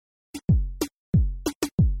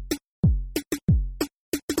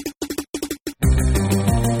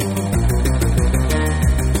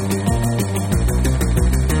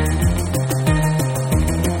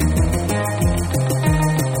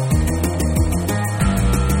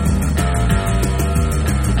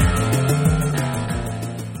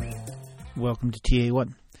welcome to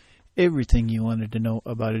TA1. Everything you wanted to know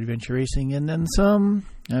about adventure racing and then some.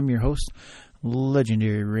 I'm your host,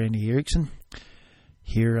 legendary Randy Erickson,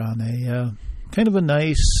 here on a kind of a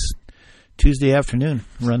nice Tuesday afternoon.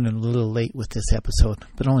 Running a little late with this episode,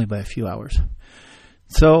 but only by a few hours.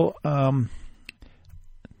 So,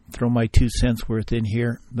 throw my 2 cents worth in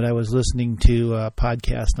here, but I was listening to a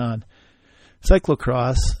podcast on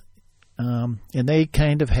cyclocross, and they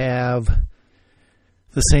kind of have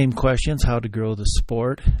the same questions, how to grow the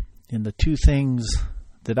sport. And the two things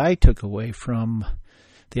that I took away from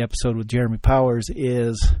the episode with Jeremy Powers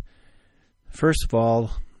is, first of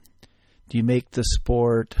all, do you make the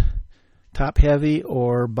sport top heavy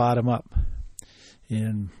or bottom up?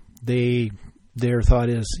 And their thought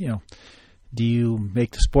is, do you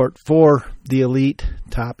make the sport for the elite,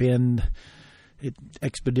 top end,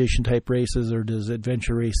 expedition type races, or does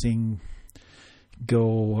adventure racing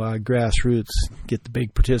go grassroots, get the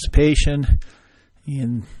big participation?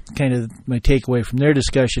 And kind of my takeaway from their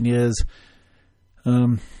discussion is,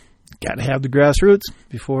 got to have the grassroots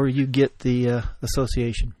before you get the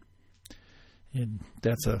association. And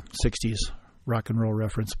that's a 60s rock and roll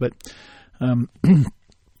reference. But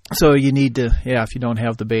so you need to, if you don't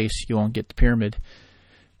have the base, you won't get the pyramid.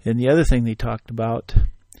 And the other thing they talked about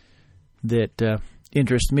that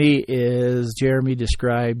interests me is Jeremy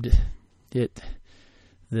described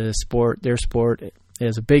their sport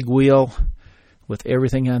as a big wheel with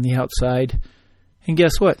everything on the outside. And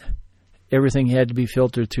guess what? Everything had to be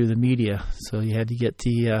filtered through the media. So you had to get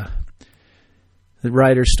the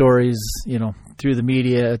rider stories, through the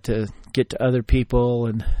media to get to other people,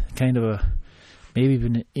 and kind of maybe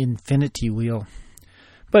even an infinity wheel.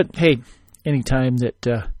 But hey, anytime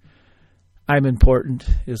that I'm important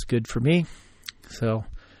is good for me. So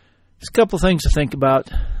just a couple things to think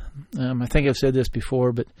about. I think I've said this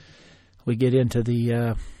before, but we get into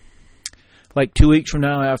the like 2 weeks from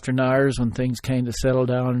now after NARS, when things kind of settle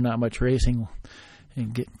down and not much racing,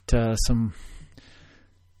 and get some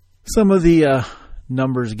of the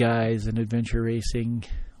numbers guys in adventure racing.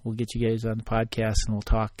 We'll get you guys on the podcast and we'll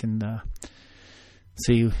talk and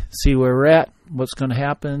see where we're at, what's going to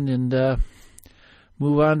happen, and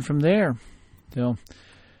move on from there. So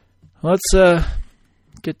let's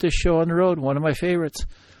get this show on the road. One of my favorites,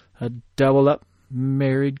 a double up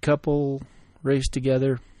married couple race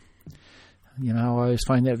together. I always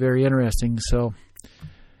find that very interesting. So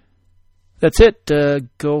that's it.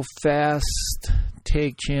 Go fast,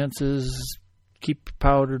 take chances, keep your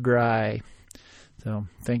powder dry. So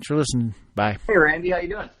thanks for listening. Bye. Hey, Randy, how you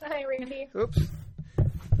doing? Hi, Randy. Oops.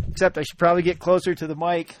 Except I should probably get closer to the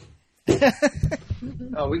mic.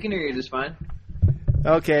 Oh, we can hear you just fine.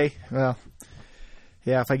 Okay. Well,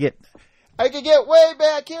 if I could get way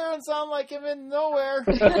back here and sound like I'm in nowhere.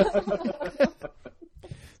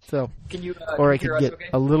 So, can you? Or I could get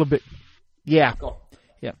a little bit. Yeah. Cool.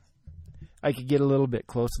 Yeah. I could get a little bit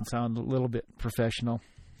close and sound a little bit professional.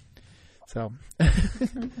 So,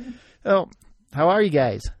 oh, how are you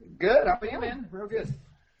guys? Good. How are you, man? Real good.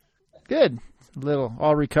 Good.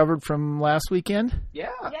 All recovered from last weekend? Yeah,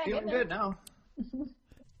 feeling good now.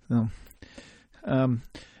 So, all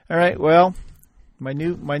right. Well, my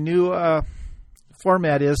new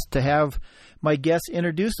format is to have my guests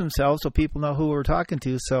introduce themselves so people know who we're talking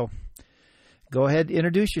to. So, go ahead,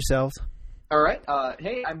 introduce yourselves. All right.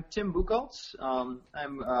 Hey, I'm Tim Buchholz. I'm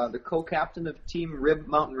the co-captain of Team Rib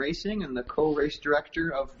Mountain Racing and the co-race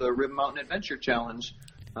director of the Rib Mountain Adventure Challenge.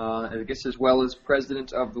 I guess as well as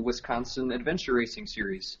president of the Wisconsin Adventure Racing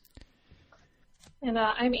Series. And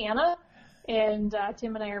I'm Anna, and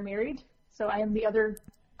Tim and I are married, so I am the other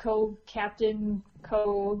co-captain,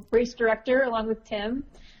 co-race director along with Tim.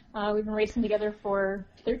 We've been racing together for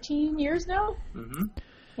 13 years now,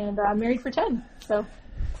 and married for 10. So,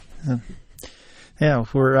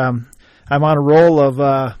 we're I'm on a roll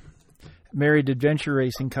of married adventure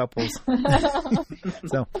racing couples.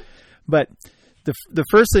 So, but the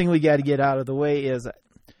first thing we got to get out of the way is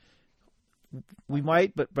we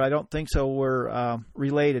might, but I don't think so. We're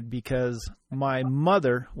related because my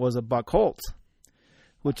mother was a Buchholz,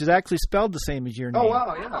 which is actually spelled the same as your name. Oh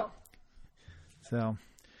wow, yeah. So,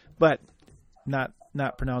 but not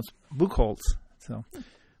pronounced Buchholz. So,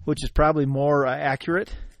 which is probably more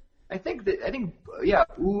accurate. I think in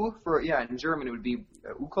German it would be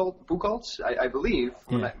Buchholz, I believe,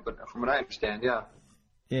 from what I understand, yeah.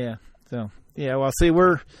 Yeah. So, well, see,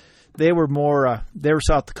 they were more, they were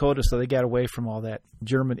South Dakota, so they got away from all that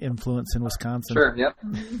German influence in Wisconsin. Sure, yep.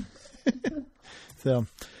 So,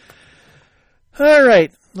 all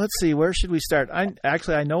right, let's see, where should we start?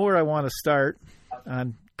 I know where I want to start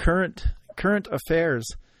on current affairs.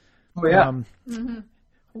 Oh, yeah.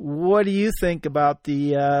 what do you think about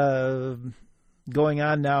the going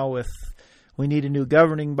on now with we need a new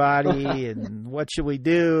governing body and what should we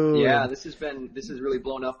do? Yeah, this has really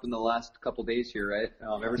blown up in the last couple days here, right?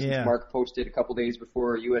 Ever since Mark posted a couple days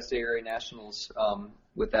before USA Area Nationals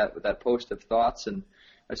with that post of thoughts, and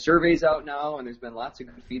a survey's out now, and there's been lots of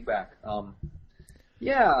good feedback. I'm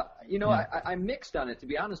mixed on it, to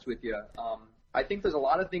be honest with you. I think there's a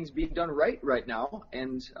lot of things being done right now,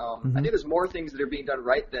 and I think there's more things that are being done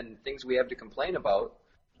right than things we have to complain about.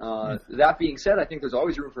 That being said, I think there's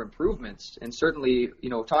always room for improvements, and certainly,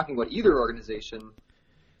 talking about either organization,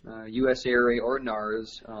 USARA or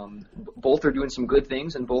NARS, both are doing some good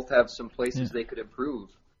things, and both have some places they could improve.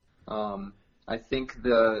 I think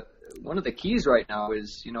one of the keys right now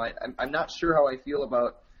is, I'm not sure how I feel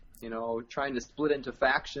about, trying to split into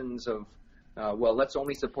factions of, let's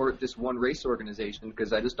only support this one race organization,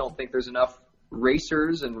 because I just don't think there's enough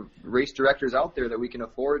racers and race directors out there that we can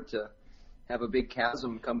afford to have a big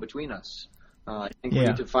chasm come between us. I think we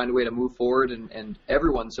need to find a way to move forward and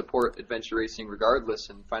everyone support adventure racing regardless,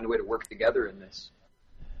 and find a way to work together in this.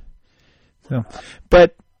 So,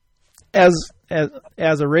 but as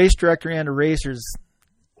a race director and a racers,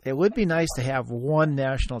 it would be nice to have one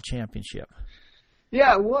national championship.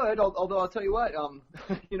 Yeah, it would. Although I'll tell you what,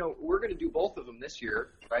 we're going to do both of them this year,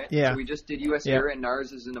 right? Yeah. So we just did USARA and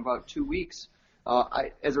NARS is in about 2 weeks.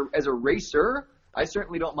 As a racer, I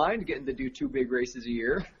certainly don't mind getting to do 2 big races a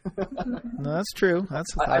year. No, that's true.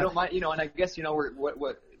 I don't mind, and I guess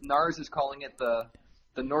what NARS is calling it the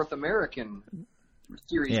North American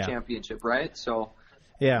Series Championship, right? So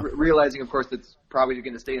realizing, of course, that's probably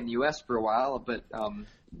going to stay in the U.S. for a while, but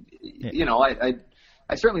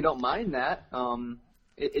I certainly don't mind that.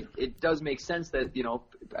 It does make sense that,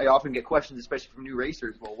 I often get questions, especially from new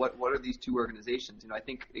racers. Well, what are these 2 organizations? I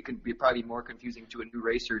think it could be probably more confusing to a new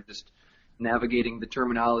racer just navigating the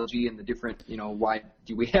terminology and the different, why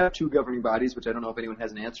do we have 2 governing bodies, which I don't know if anyone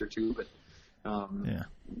has an answer to,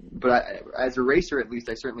 but as a racer, at least,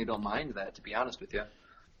 I certainly don't mind that, to be honest with you.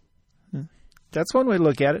 That's one way to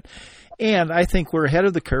look at it. And I think we're ahead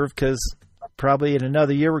of the curve because probably in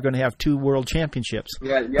another year we're going to have 2 world championships.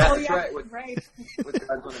 Yeah, that's right. With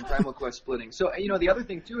Godzone and Primal Quest splitting. So, the other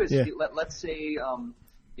thing, too, is let's say,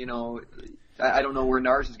 I don't know where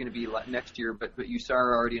NARS is going to be next year, but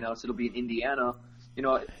USARA already announced it'll be in Indiana.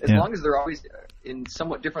 As long as they're always in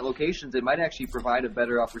somewhat different locations, it might actually provide a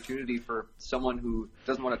better opportunity for someone who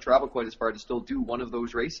doesn't want to travel quite as far to still do one of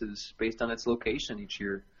those races based on its location each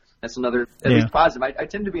year. That's another, at least positive. I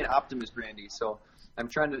tend to be an optimist, Randy, so I'm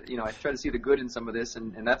trying to, I try to see the good in some of this,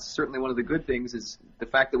 and that's certainly one of the good things is the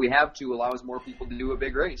fact that we have 2 allows more people to do a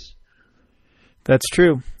big race. That's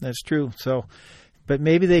true. So, but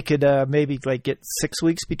maybe they could get 6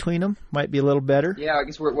 weeks between them. Might be a little better. Yeah, I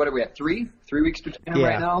guess what are we at? 3 weeks between them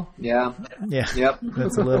right now? Yeah. Yep.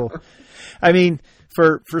 That's a little. I mean,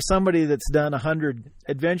 for somebody that's done 100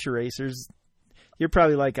 adventure racers, you're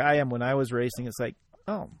probably like I am when I was racing. It's like,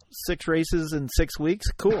 6 races in 6 weeks,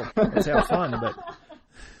 cool. Let's have fun. But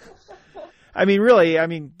I mean, really,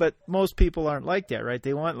 but most people aren't like that, right?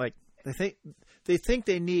 They want they think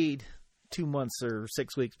they need 2 months or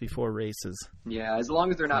 6 weeks before races. Yeah, as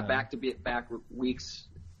long as they're not back weeks,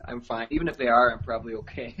 I'm fine. Even if they are, I'm probably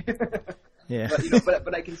okay. Yeah.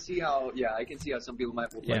 But I can see how some people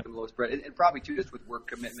might like them low spread, and probably too just with work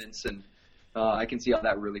commitments, and I can see how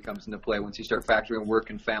that really comes into play once you start factoring work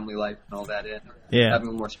and family life and all that in. Yeah. Having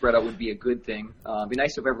a more spread out would be a good thing. It'd be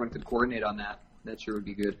nice if everyone could coordinate on that. That sure would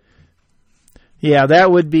be good. Yeah,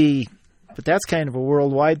 that would be, but that's kind of a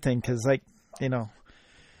worldwide thing because,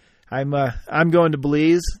 I'm going to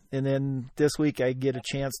Belize, and then this week I get a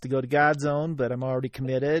chance to go to Godzone, but I'm already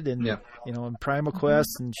committed, and and Primal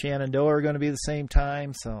Quest and Shenandoah are going to be the same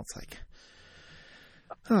time, so it's like,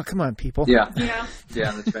 oh, come on, people. Yeah,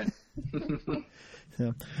 that's right.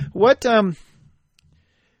 So, what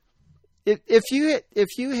if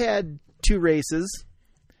you had 2 races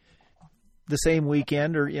the same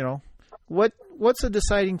weekend, or what's a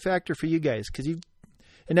deciding factor for you guys? Because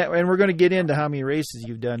and we're going to get into how many races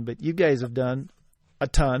you've done, but you guys have done a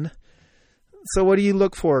ton. So what do you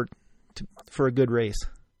look for a good race?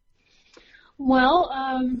 Well,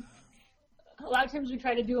 a lot of times we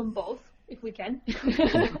try to do them both if we can.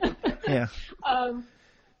 Yeah.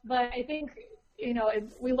 But I think,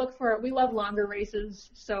 we love longer races.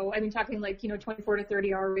 So, talking 24 to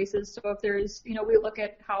 30 hour races. So if there's, we look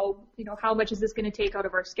at how much is this going to take out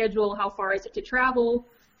of our schedule? How far is it to travel?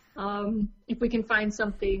 If we can find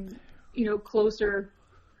something, closer,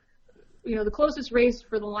 the closest race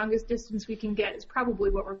for the longest distance we can get is probably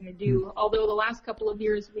what we're going to do. Although the last couple of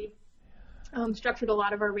years structured a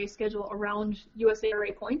lot of our race schedule around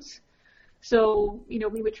USARA points. So,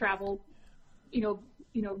 we would travel,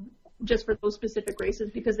 just for those specific races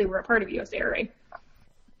because they were a part of USARA.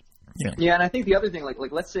 Yeah, and I think the other thing, like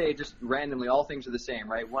let's say just randomly, all things are the same,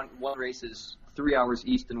 right? One race is 3 hours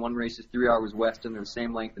east and one race is 3 hours west, and they're the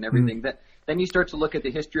same length and everything. Then you start to look at the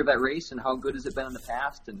history of that race and how good has it been in the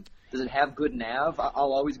past, and does it have good nav?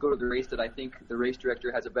 I'll always go to the race that I think the race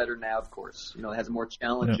director has a better nav course. It has a more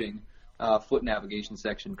challenging foot navigation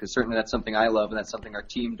section, because certainly that's something I love and that's something our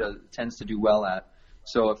team tends to do well at.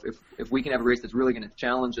 So if we can have a race that's really going to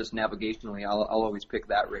challenge us navigationally, I'll always pick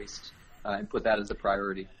that race and put that as a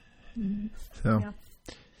priority. Mm-hmm. So,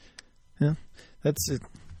 yeah, that's it.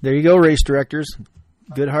 There you go, race directors.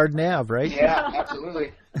 Good hard nav, right? Yeah,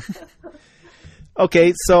 absolutely.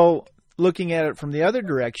 Okay, so looking at it from the other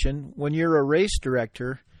direction, when you're a race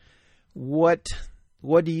director, what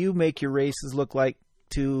do you make your races look like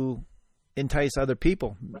to entice other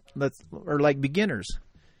people, or like beginners?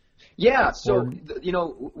 Yeah, so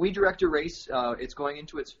we direct a race. It's going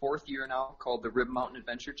into its 4th year now, called the Rib Mountain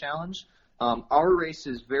Adventure Challenge. Our race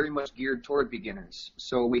is very much geared toward beginners.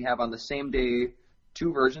 So we have on the same day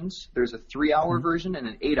 2 versions. There's a 3-hour version and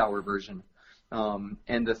an 8-hour version.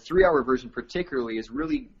 And the 3-hour version particularly is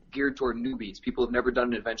really geared toward newbies, people who've never done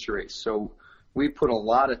an adventure race. So we put a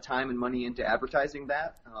lot of time and money into advertising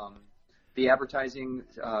that. The advertising,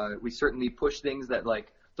 we certainly push things that,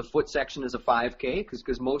 like, the foot section is a 5K,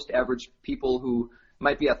 because most average people who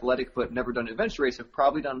might be athletic but never done an adventure race have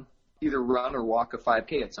probably done either run or walk a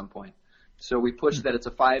 5K at some point. So we push that it's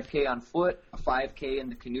a 5K on foot, a 5K in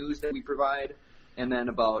the canoes that we provide, and then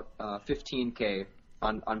about 15K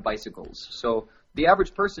on bicycles. So the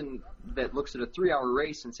average person that looks at a 3-hour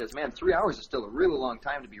race and says, man, 3 hours is still a really long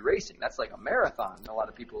time to be racing. That's like a marathon. A lot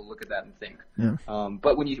of people look at that and think. Yeah.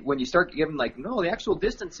 But when you start giving, like, no, the actual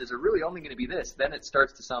distances are really only going to be this, then it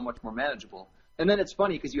starts to sound much more manageable. And then it's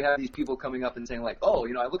funny because you have these people coming up and saying, like, oh,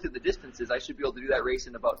 I looked at the distances. I should be able to do that race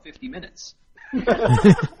in about 50 minutes.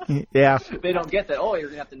 Yeah. They don't get that, oh, you're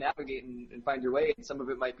going to have to navigate and find your way, and some of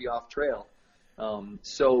it might be off trail.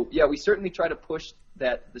 So, yeah, we certainly try to push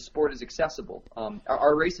that the sport is accessible.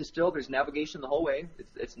 Our race is still, there's navigation the whole way.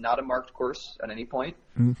 It's not a marked course at any point.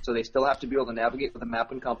 Mm-hmm. So they still have to be able to navigate with a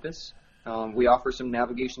map and compass. We offer some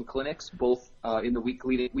navigation clinics, both in the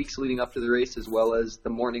weeks leading up to the race as well as the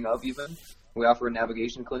morning of even. We offer a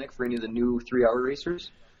navigation clinic for any of the new 3-hour racers.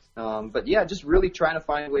 But, yeah, just really trying to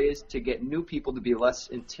find ways to get new people to be less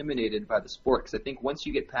intimidated by the sport. Because I think once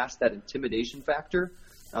you get past that intimidation factor,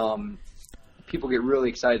 people get really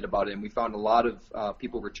excited about it. And we found a lot of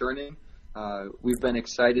people returning. We've been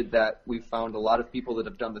excited that we've found a lot of people that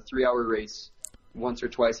have done the 3-hour race once or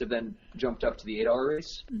twice have then jumped up to the 8-hour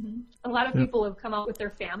race. Mm-hmm. A lot of people have come out with their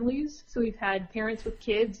families. So we've had parents with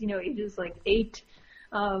kids, ages like 8.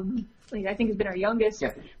 I think has been our youngest,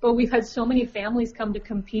 but we've had so many families come to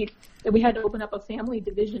compete that we had to open up a family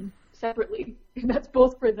division separately. And that's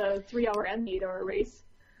both for the 3-hour and the 8-hour race.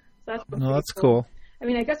 So that's cool. I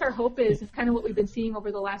mean, I guess our hope is kind of what we've been seeing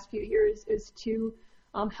over the last few years is to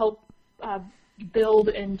help build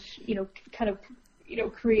and,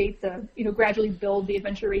 create the, gradually build the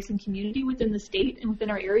adventure racing community within the state and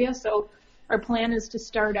within our area. So our plan is to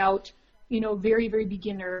start out, very, very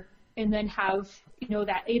beginner, and then have,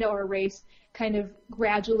 that 8-hour race kind of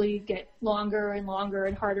gradually get longer and longer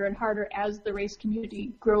and harder as the race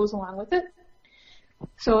community grows along with it.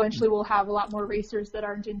 So eventually we'll have a lot more racers that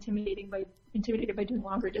aren't intimidated by doing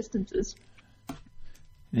longer distances.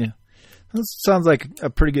 Yeah. That sounds like a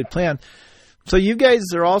pretty good plan. So you guys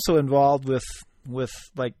are also involved with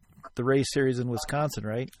like the race series in Wisconsin,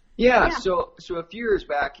 right? Yeah. So a few years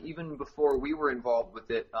back, even before we were involved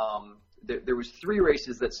with it, there was 3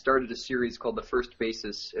 races that started a series called the First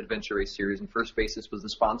Basis Adventure Race Series, and First Basis was the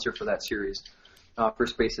sponsor for that series,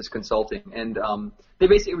 First Basis Consulting. And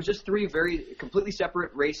it was just 3 very completely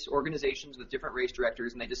separate race organizations with different race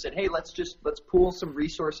directors, and they just said, hey, let's pool some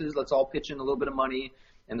resources, let's all pitch in a little bit of money,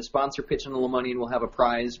 and the sponsor pitch in a little money, and we'll have a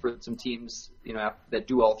prize for some teams that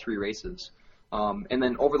do all 3 races. And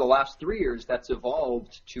then over the last 3 years, that's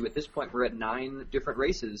evolved to, at this point, we're at 9 different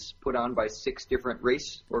races put on by 6 different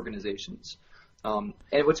race organizations. And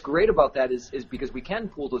what's great about that is because we can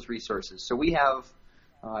pool those resources. So we have,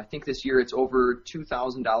 I think this year it's over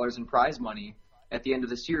 $2,000 in prize money at the end of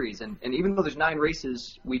the series. And even though there's 9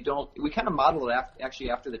 races, we kind of model it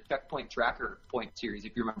after the Checkpoint Tracker Point series,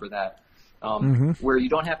 if you remember that, where you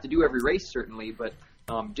don't have to do every race, certainly, but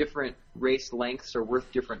different race lengths are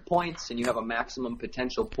worth different points, and you have a maximum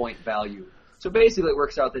potential point value. So basically it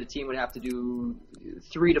works out that a team would have to do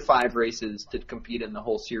 3 to 5 races to compete in the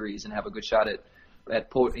whole series and have a good shot at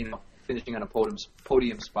 $50,000 finishing on a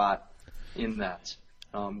podium spot in that.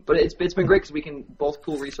 But it's been great because we can both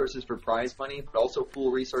pool resources for prize money, but also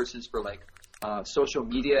pool resources for like social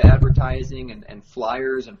media advertising and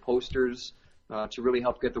flyers and posters to really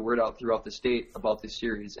help get the word out throughout the state about this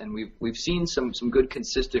series. And we've seen some good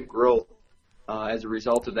consistent growth as a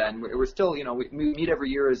result of that. And we're still, we meet every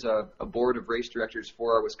year as a board of race directors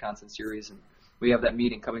for our Wisconsin series, and we have that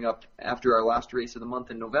meeting coming up after our last race of the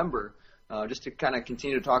month in November, just to kind of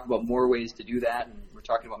continue to talk about more ways to do that. And we're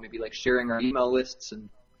talking about maybe like sharing our email lists and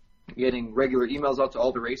getting regular emails out to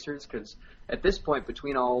all the racers, because at this point,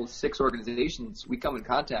 between all 6 organizations, we come in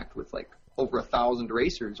contact with like over 1,000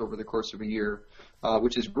 racers over the course of a year,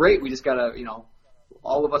 which is great. We just got to,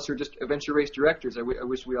 all of us are just adventure race directors. I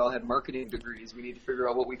wish we all had marketing degrees. We need to figure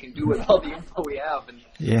out what we can do with all the info we have and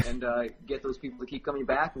get those people to keep coming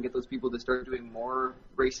back and get those people to start doing more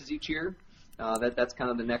races each year. That's kind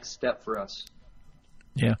of the next step for us.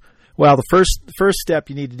 Yeah. Well, the first step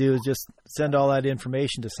you need to do is just send all that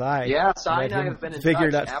information to Cy. Yeah, Cy and I have been in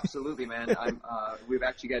touch. Out. Absolutely, man. We've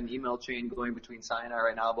actually got an email chain going between Cy and I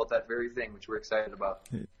right now about that very thing, which we're excited about.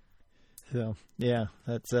 So yeah,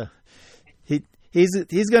 that's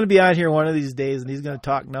he's going to be on here one of these days, and he's going to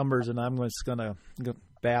talk numbers, and I'm just going to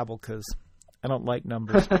babble because I don't like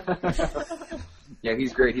numbers. Yeah,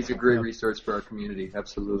 he's great. He's a great resource for our community.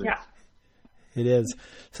 Absolutely. Yeah, it is.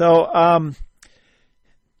 So.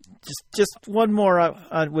 Just one more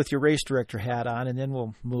with your race director hat on, and then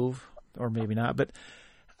we'll move, or maybe not. But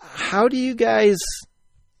how do you guys,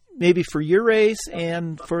 maybe for your race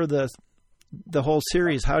and for the whole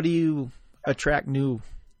series, how do you attract new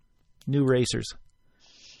racers?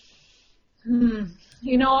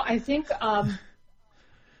 I think, for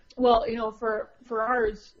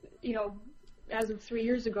ours, as of 3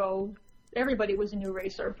 years ago, everybody was a new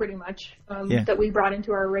racer pretty much that we brought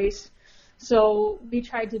into our race. So we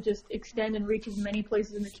tried to just extend and reach as many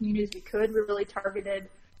places in the community as we could. We really targeted,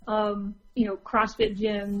 CrossFit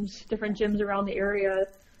gyms, different gyms around the area,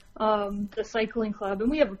 the cycling club, and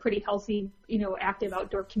we have a pretty healthy, active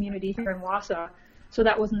outdoor community here in Wausau. So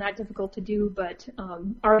that wasn't that difficult to do, but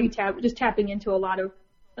already tapping into a lot of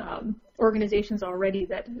organizations already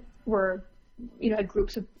that were, had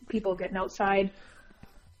groups of people getting outside.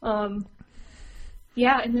 And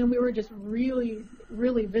then we were just really,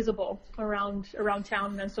 really visible around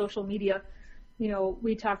town and on social media.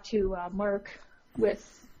 We talked to Mark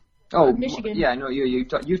with Michigan. Yeah, I know you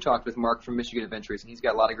talked with Mark from Michigan Adventure Racing. He's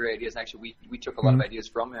got a lot of great ideas. And actually, we took a lot of ideas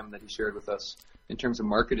from him that he shared with us in terms of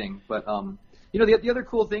marketing. But the other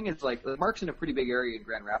cool thing is like Mark's in a pretty big area in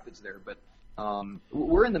Grand Rapids there, but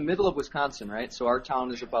we're in the middle of Wisconsin, right? So our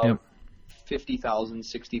town is about 50,000,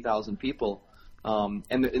 60,000 people. And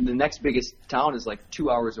the next biggest town is like 2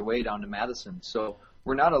 hours away down to Madison. So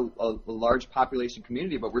we're not a large population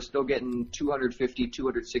community, but we're still getting 250,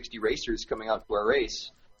 260 racers coming out to our race.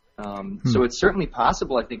 So it's certainly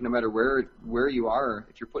possible, I think, no matter where you are,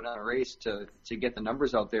 if you're putting on a race, to get the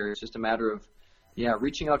numbers out there. It's just a matter of,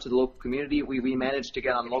 reaching out to the local community. We managed to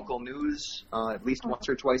get on local news at least once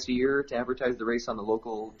or twice a year to advertise the race on the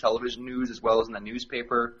local television news as well as in the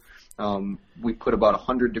newspaper. We put about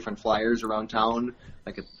 100 different flyers around town,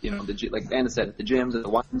 like Anna said, at the gyms, at the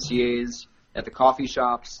YMCA's, at the coffee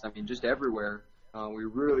shops. I mean, just everywhere. We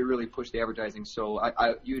really, really pushed the advertising. So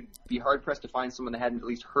you'd be hard pressed to find someone that hadn't at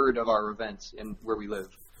least heard of our events and where we live.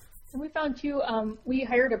 And we found too, we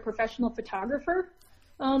hired a professional photographer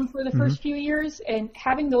for the first few years, and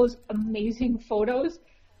having those amazing photos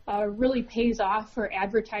really pays off for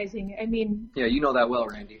advertising. I mean, yeah, you know that well,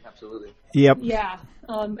 Randy. Absolutely. Yep. Yeah,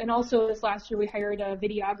 and also this last year we hired a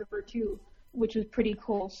videographer too, which was pretty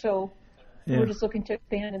cool. So we're just looking to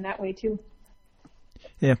expand in that way too.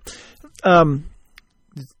 Yeah.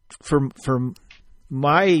 From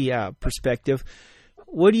my perspective,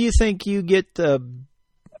 what do you think you get the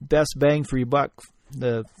best bang for your buck,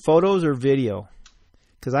 the photos or video?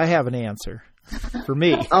 Because I have an answer for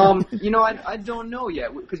me. I don't know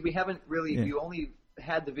yet because we haven't really. We only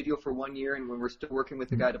had the video for 1 year, and we're still working with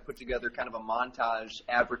the guy to put together kind of a montage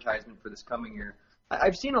advertisement for this coming year.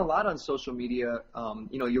 I've seen a lot on social media.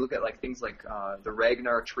 You look at like things like the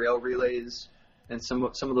Ragnar Trail Relays and some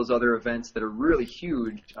of those other events that are really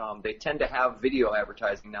huge. They tend to have video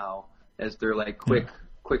advertising now as their like quick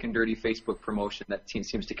and dirty Facebook promotion that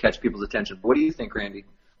seems to catch people's attention. What do you think, Randy?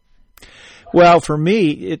 Well, for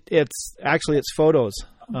me, it's photos.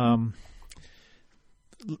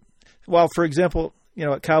 Well, for example,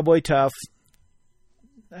 at Cowboy Tough,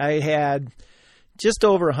 I had just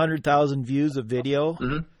over 100,000 views of video,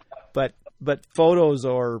 but photos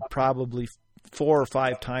are probably 4 or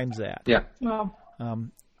 5 times that. Yeah. Wow.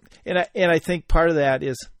 And I think part of that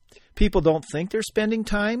is people don't think they're spending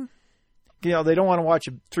time. You know, they don't want to watch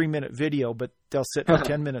a 3-minute video, but they'll sit for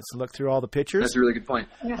 10 minutes and look through all the pictures. That's a really good point.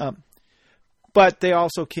 Yeah. But they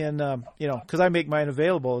also can, you know, because I make mine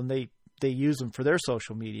available and they use them for their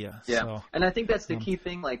social media. Yeah, So, and I think that's the key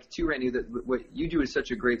thing, like, too, Randy, that what you do is such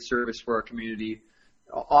a great service for our community,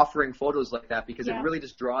 offering photos like that, because it really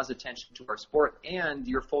just draws attention to our sport, and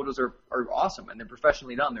your photos are awesome, and they're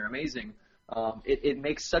professionally done. They're amazing. It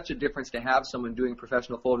makes such a difference to have someone doing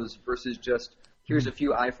professional photos versus just, here's a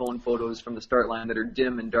few iPhone photos from the start line that are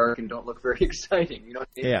dim and dark and don't look very exciting. You know what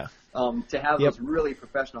I mean? Yeah. To have those really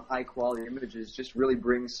professional, high-quality images just really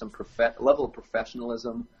brings some level of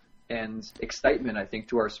professionalism and excitement, I think,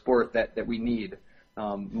 to our sport that we need,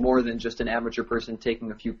 more than just an amateur person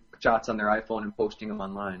taking a few shots on their iPhone and posting them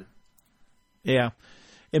online. Yeah.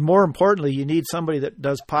 And more importantly, you need somebody that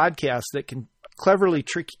does podcasts that can cleverly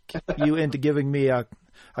trick you into giving me a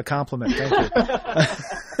compliment. Thank you.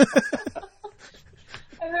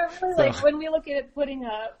 I remember, like, when we look at putting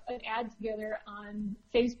an ad together on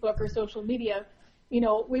Facebook or social media, you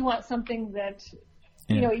know, we want something that,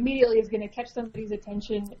 you know, immediately is going to catch somebody's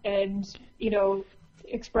attention and, you know,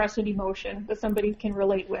 express an emotion that somebody can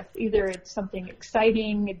relate with. Either it's something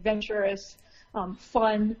exciting, adventurous,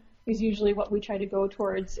 fun is usually what we try to go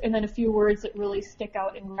towards, and then a few words that really stick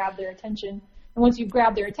out and grab their attention. And once you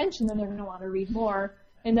grab their attention, then they're going to want to read more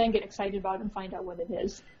and then get excited about it and find out what it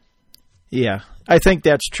is. Yeah, I think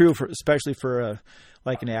that's true, especially for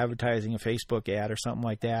like an advertising, a Facebook ad or something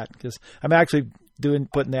like that. Because I'm actually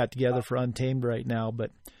putting that together for Untamed right now.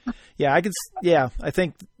 But yeah, I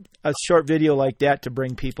think a short video like that to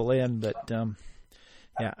bring people in. But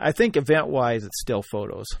yeah, I think event-wise, it's still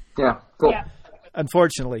photos. Yeah, cool. Yeah.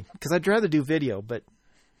 Unfortunately, because I'd rather do video, but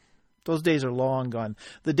those days are long gone.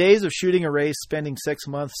 The days of shooting a race, spending 6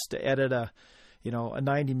 months to edit a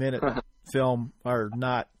 90-minute film are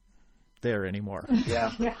not there anymore.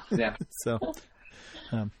 Yeah. So,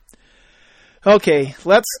 okay,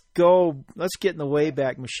 let's get in the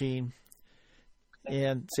Wayback Machine.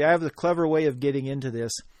 And see, I have a clever way of getting into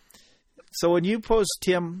this. So when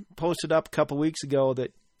Tim posted up a couple weeks ago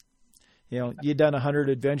that, you know, you'd done 100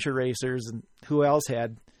 adventure racers and who else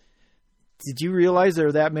had, did you realize there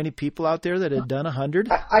were that many people out there that had done 100?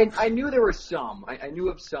 I knew there were some. I knew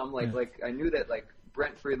of some, like I knew that, like,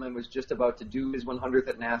 Brent Friedland was just about to do his 100th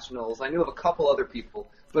at Nationals. I knew of a couple other people,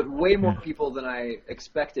 but way more people than I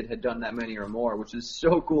expected had done that many or more, which is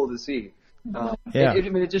so cool to see.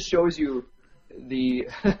 It just shows you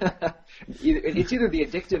it's either the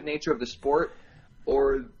addictive nature of the sport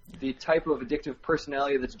or the type of addictive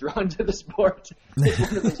personality that's drawn to the sport. It's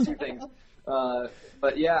one of those two things.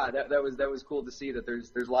 But yeah, that was cool to see that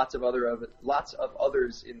there's lots of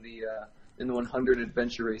others in the 100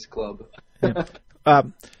 Adventure Race Club.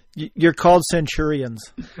 You're called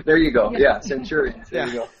Centurions. There you go. Yeah, Centurions. There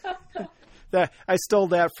you go. I stole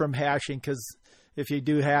that from hashing because if you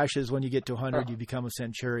do hashes, when you get to 100, you become a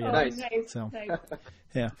Centurion. Oh, nice. So, nice.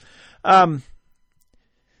 Yeah.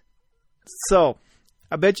 So,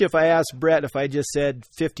 I bet you if I asked Brett if I just said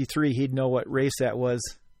 53, he'd know what race that was.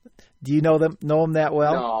 Do you know him that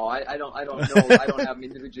well? No, I don't know. I don't have them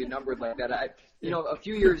individually numbered like that. A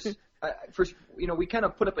few years. First, we kind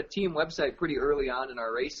of put up a team website pretty early on in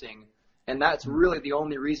our racing, and that's really the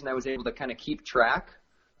only reason I was able to kind of keep track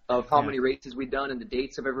of how many races we'd done and the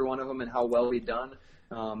dates of every one of them and how well we'd done.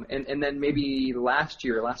 And then maybe last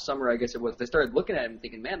summer, I guess it was, I started looking at it and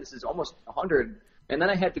thinking, man, this is almost 100. And then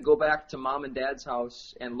I had to go back to Mom and Dad's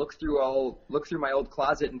house and look through my old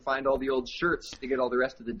closet and find all the old shirts to get all the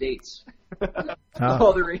rest of the dates,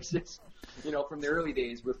 all the races, from the early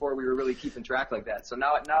days before we were really keeping track like that. So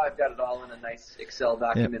now I've got it all in a nice Excel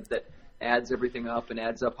document that adds everything up and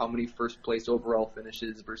adds up how many first place overall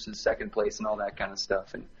finishes versus second place and all that kind of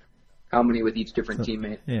stuff, and how many with each different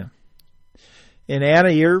teammate. Yeah. And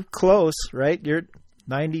Anna, you're close, right? You're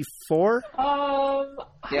 94?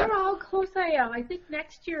 I don't know how close I am. I think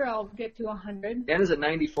next year I'll get to 100. Anna's at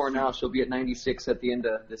 94 now. She'll be at 96 at the end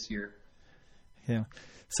of this year. Yeah.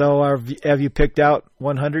 So have you picked out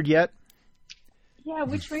 100 yet? Yeah,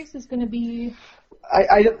 which race is going to be?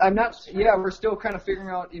 I'm not. Yeah, we're still kind of figuring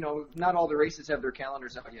out. Not all the races have their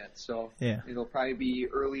calendars out yet, so it'll probably be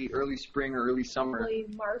early spring or early summer. Early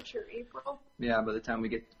March or April. Yeah, by the time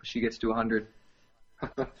she gets to 100.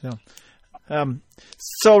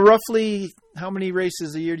 So roughly, how many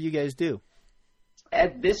races a year do you guys do?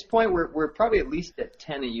 At this point, we're probably at least at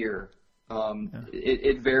 10 a year.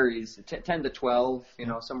 It varies, 10 to 12,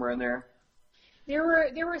 somewhere in there. There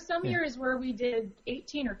were some years where we did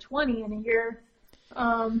 18 or 20 in a year,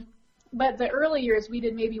 but the early years we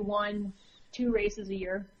did maybe 1-2 races a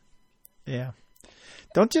year. Yeah,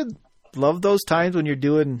 don't you love those times when you're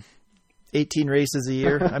doing 18 races a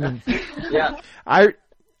year. I mean, Yeah.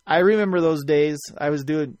 I remember those days. I was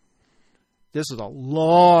doing, this was a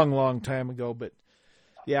long, long time ago, but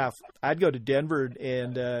yeah, I'd go to Denver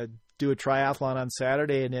and do a triathlon on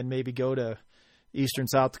Saturday and then maybe go to eastern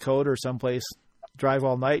South Dakota or someplace, drive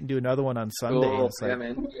all night and do another one on Sunday. Oh, It's like, yeah,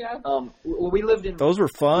 man. Yeah. Well, we lived in those were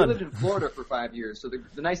we fun. lived in Florida for 5 years. So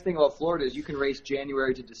the nice thing about Florida is you can race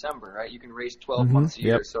January to December, right? You can race 12 months a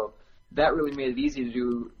year. Yep. So that really made it easy to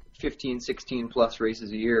do 15, 16 plus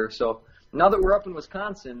races a year. So now that we're up in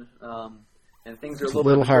Wisconsin, and things are It's a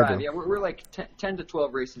little bit harder. drive, yeah, we're like 10 to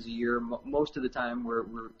 12 races a year. Most of the time we're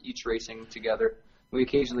each racing together. We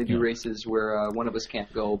occasionally do races where one of us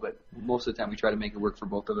can't go, but most of the time we try to make it work for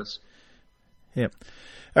both of us. Yep.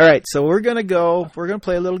 All right, so we're going to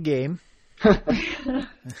play a little game.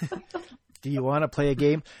 Do you want to play a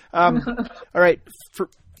game? All right,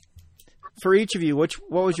 for each of you, what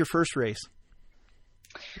was your first race?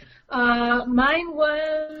 Mine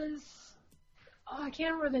was, I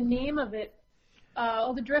can't remember the name of it.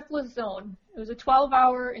 The Driftless Zone. It was a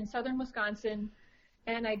 12-hour in southern Wisconsin,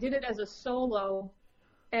 and I did it as a solo,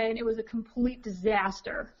 and it was a complete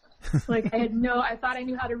disaster. Like, I thought I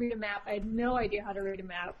knew how to read a map. I had no idea how to read a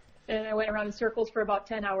map. And I went around in circles for about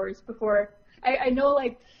 10 hours before, I know,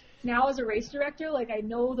 like, now as a race director, like, I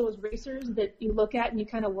know those racers that you look at and you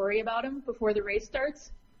kind of worry about them before the race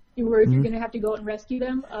starts. You worry if you're going to have to go out and rescue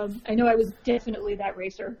them. I know I was definitely that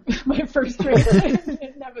racer. My first race, I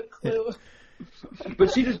didn't have a clue.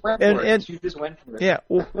 But she just went for it. She just went for it. Yeah.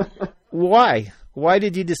 Why? Why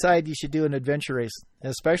did you decide you should do an adventure race,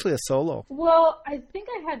 especially a solo? Well, I think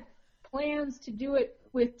I had plans to do it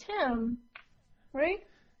with Tim, right?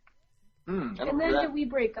 I don't And remember then that. did we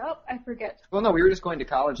break up? I forget. Well, no, we were just going to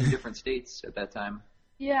college in different states at that time.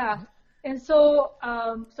 Yeah. And so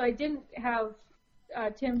I didn't have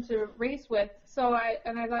Tim to race with. So I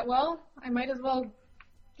thought, well, I might as well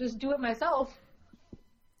just do it myself.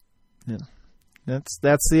 Yeah.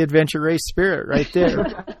 That's the adventure race spirit right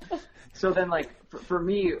there. So then, like, for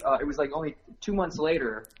me, it was like only 2 months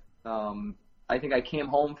later, I think I came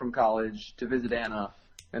home from college to visit Anna.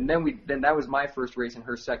 And then that was my first race, and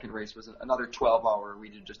her second race was another 12-hour we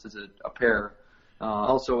did just as a pair.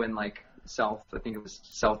 Also in, like, I think it was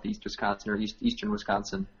southeast Wisconsin or eastern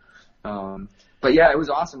Wisconsin. But yeah, it was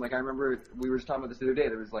awesome. Like, I remember we were just talking about this the other day.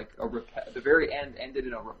 There was like the very end ended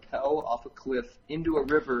in a rappel off a cliff into a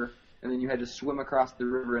river, and then you had to swim across the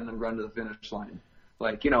river and then run to the finish line.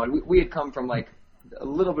 Like, you know, and we had come from like a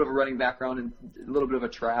little bit of a running background and a little bit of a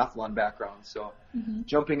triathlon background. So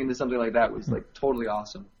jumping into something like that was like totally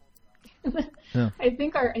awesome. Yeah. I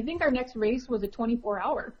think our next race was a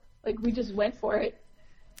 24-hour. Like, we just went for it.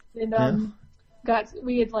 And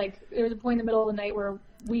we had, like, there was a point in the middle of the night where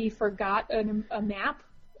we forgot a map.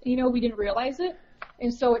 You know, we didn't realize it.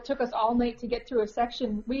 And so it took us all night to get through a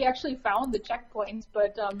section. We actually found the checkpoints,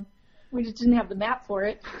 but we just didn't have the map for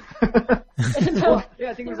it. And, Yeah,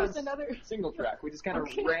 I think it was another single track. We just kind of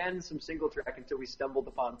ran some single track until we stumbled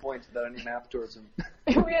upon points without any map towards them.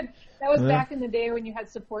 that was back in the day when you had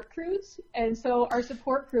support crews. And so our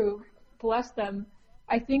support crew, bless them,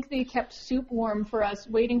 I think they kept soup warm for us,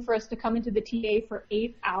 waiting for us to come into the TA for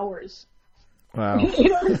 8 hours. Wow.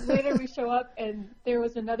 8 hours later, we show up, and there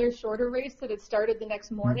was another shorter race that had started the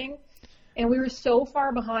next morning. And we were so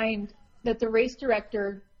far behind that the race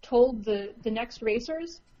director told the next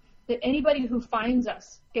racers that anybody who finds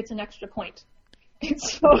us gets an extra point. And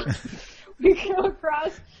so we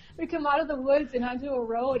come out of the woods and onto a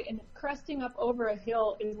road, and cresting up over a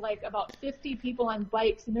hill is like about 50 people on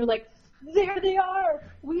bikes, and they're like, there they are!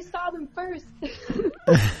 We saw them first.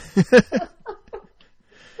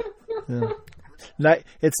 Yeah.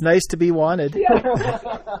 It's nice to be wanted. Yeah.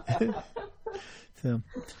 So,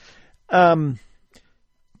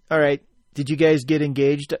 all right. Did you guys get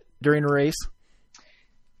engaged during a race?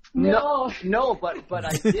 No. No, but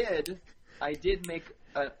I did. I did make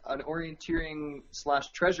an orienteering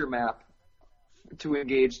 / treasure map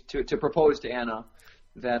to propose to Anna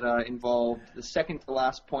that involved the second to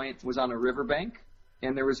last point was on a riverbank,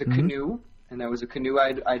 and there was a canoe, and that was a canoe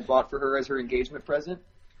I'd bought for her as her engagement present.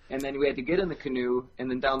 And then we had to get in the canoe,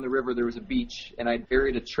 and then down the river there was a beach, and I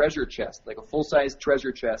buried a treasure chest, like a full-size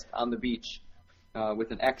treasure chest, on the beach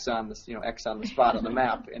with an X on the spot on the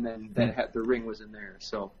map, and then the ring was in there.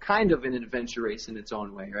 So kind of an adventure race in its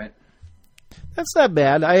own way, right? That's not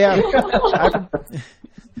bad.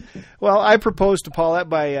 I proposed to Paulette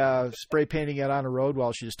by spray painting it on a road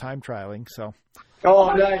while she was time trialing. So.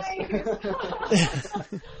 Oh, nice.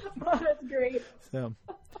 Oh, that's great. So,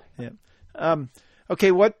 yeah.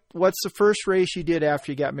 Okay, what's the first race you did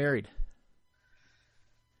after you got married?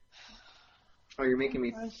 Oh, you're making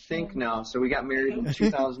me think now. So we got married in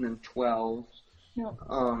 2012.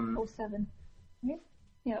 No, 07. Right?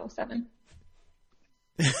 Yeah, 07.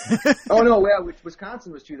 Oh, no, yeah,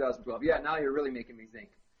 Wisconsin was 2012. Yeah, now you're really making me think.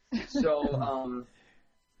 So,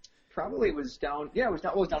 probably it was down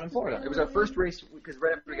in Florida. It was our first race, because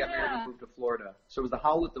right after we got married, we moved to Florida. So it was the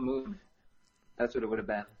Howl at the Moon. That's what it would have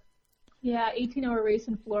been. Yeah, 18-hour race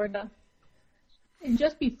in Florida. And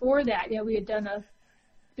just before that, we had done a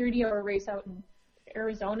 30-hour race out in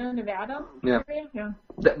Arizona, Nevada area. Yeah.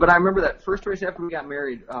 But I remember that first race after we got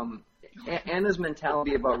married, Anna's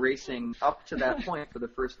mentality about racing up to that point for the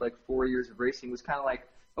first 4 years of racing was kind of like,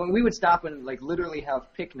 when we would stop and literally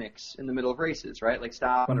have picnics in the middle of races, right?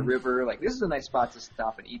 Stop on a river, this is a nice spot to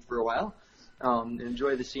stop and eat for a while,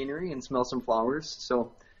 enjoy the scenery and smell some flowers.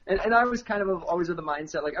 So, and I was kind of always of the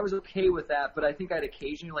mindset, I was okay with that, but I think I'd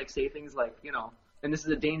occasionally say things and this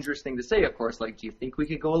is a dangerous thing to say, of course, do you think we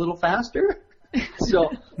could go a little faster? So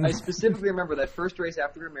I specifically remember that first race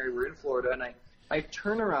after we were married, we're in Florida, and I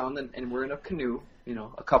turn around and we're in a canoe, a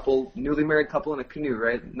newly married couple in a canoe,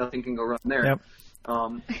 right? Nothing can go wrong there. Yep.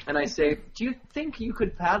 And I say, do you think you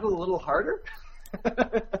could paddle a little harder?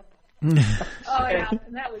 Oh, yeah,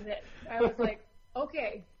 and that was it. I was like,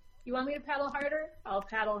 okay, you want me to paddle harder? I'll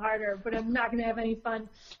paddle harder, but I'm not going to have any fun.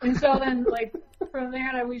 And so then, from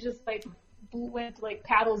there on, we just, went,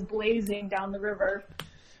 paddles blazing down the river.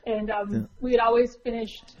 And we had always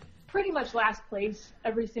finished pretty much last place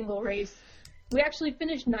every single race. We actually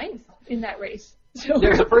finished 9th in that race. So it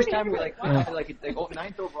was the first time we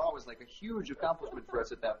ninth overall was a huge accomplishment for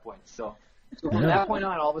us at that point. So from that point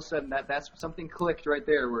on, all of a sudden that's something clicked right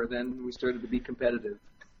there, where then we started to be competitive.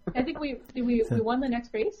 I think we won the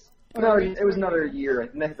next race. No, it was another year.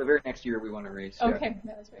 The very next year we won a race. Okay,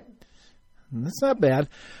 that was right. That's not bad.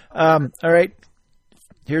 All right,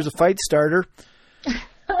 here's a fight starter.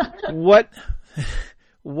 What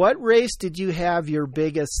race did you have your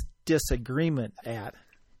biggest disagreement at?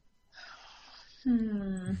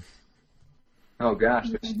 Oh gosh.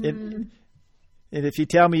 And if you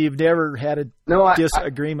tell me you've never had a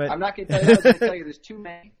disagreement, I'm not going to tell you. I'm going to tell you there's too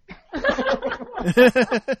many.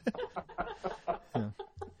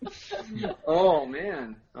 Oh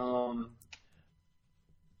man.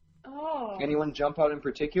 Anyone jump out in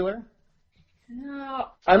particular? No.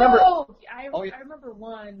 I remember. I remember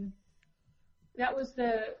one. That was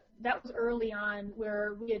early on,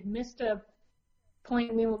 where we had missed a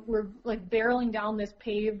point. We were barreling down this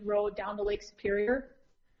paved road down to Lake Superior.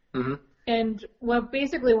 Mm-hmm. And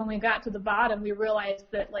basically when we got to the bottom, we realized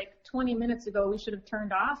that 20 minutes ago we should have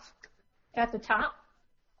turned off at the top.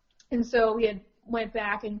 And so we had went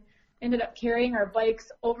back and ended up carrying our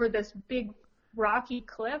bikes over this big rocky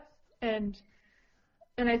cliff, and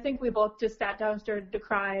I think we both just sat down and started to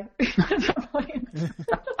cry at that point.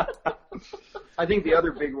 I think the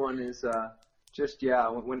other big one is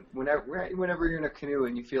whenever you're in a canoe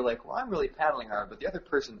and you feel I'm really paddling hard, but the other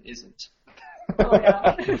person isn't. Oh,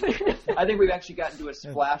 yeah. I think we've actually gotten to a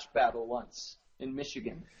splash battle once in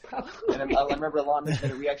Michigan. And I remember along this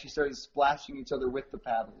minute we actually started splashing each other with the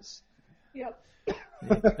paddles. Yep.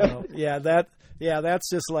 That's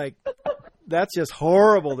just that's just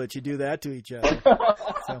horrible that you do that to each other.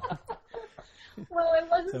 So. Well, it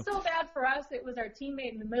wasn't so bad for us. It was our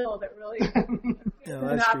teammate in the middle that really in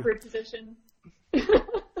an awkward position.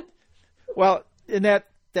 Well, in that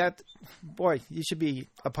boy, you should be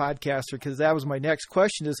a podcaster, because that was my next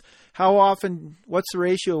question: is how often? What's the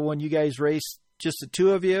ratio when you guys race? Just the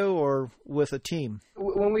two of you, or with a team?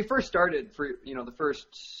 When we first started, for the first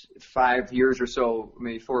 5 years or so,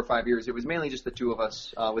 maybe 4 or 5 years, it was mainly just the two of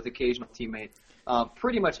us with occasional teammate.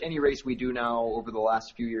 Pretty much any race we do now over the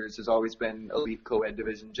last few years has always been elite co-ed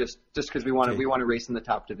division, just because we want to race in the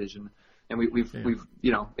top division, and we've and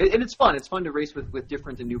it's fun. It's fun to race with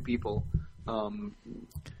different and new people.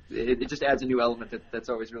 It just adds a new element that's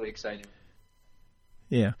always really exciting.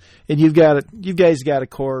 Yeah, and you guys got a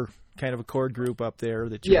core group up there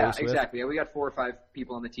that you race with. Exactly. Yeah, we got 4 or 5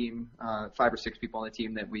 people on the team, 5 or 6 people on the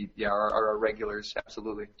team that are our regulars.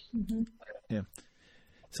 Absolutely. Mm-hmm. Yeah.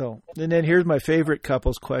 So, and then here's my favorite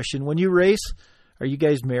couples question: when you race, are you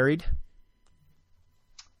guys married?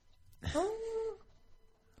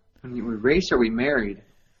 When we race, are we married?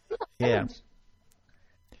 Yeah.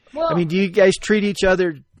 Well, do you guys treat each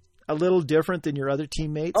other a little different than your other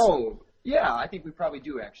teammates? Oh, yeah, I think we probably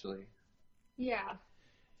do, actually. Yeah.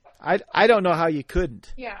 I don't know how you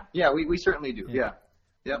couldn't. Yeah. Yeah, we certainly do. Yeah.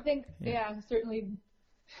 Yep. I think, certainly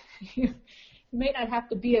you may not have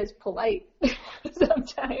to be as polite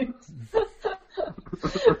sometimes.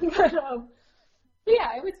 But, yeah,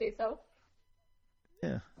 I would say so.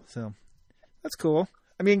 Yeah, so that's cool.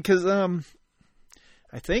 Because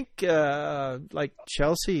I think like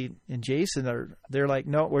Chelsea and Jason they're like,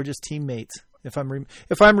 no, we're just teammates. If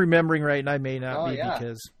I'm remembering right, and I may not be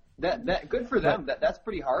because that good for them. That's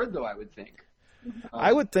pretty hard though, I would think.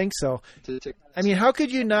 I would think so. I mean, how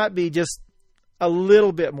could you not be just a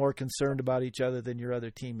little bit more concerned about each other than your other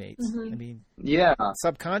teammates? Mm-hmm. I mean,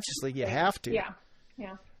 subconsciously you have to.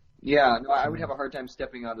 Yeah, no, I would have a hard time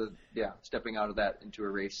stepping out of that into a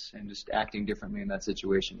race and just acting differently in that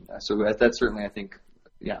situation. So that's certainly, I think,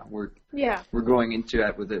 we're going into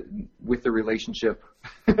that with the relationship,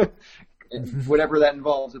 whatever that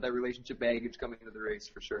involves, with that relationship baggage coming into the race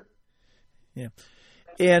for sure. Yeah,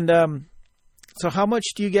 and so how much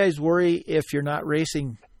do you guys worry if you're not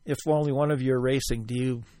racing? If only one of you are racing, do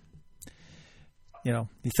you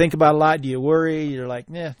think about a lot? Do you worry? You're like,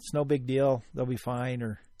 it's no big deal. They'll be fine,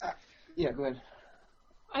 or. Yeah, go ahead.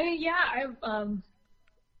 I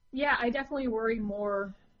definitely worry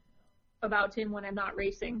more about Tim when I'm not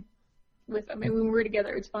racing with him. I mean, when we're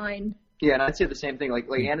together, it's fine. Yeah, and I'd say the same thing. Like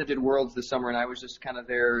Anna did Worlds this summer, and I was just kind of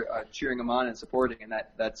there cheering him on and supporting, and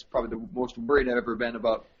that's probably the most worried I've ever been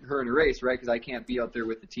about her in a race, right? Because I can't be out there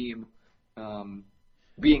with the team,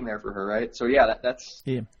 being there for her, right? So that's.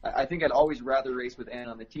 Yeah. I think I'd always rather race with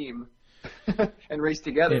Anna on the team and race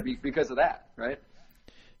together because of that, right?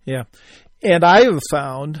 Yeah. And I have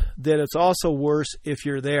found that it's also worse if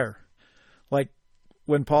you're there. Like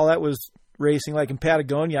when Paulette was racing, like in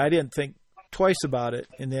Patagonia, I didn't think twice about it.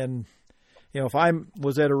 And then, if I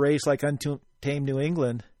was at a race like Untamed New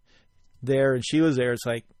England there and she was there, it's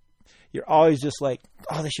like, you're always just like,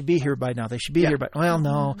 oh, they should be here by now. They should be here by, well,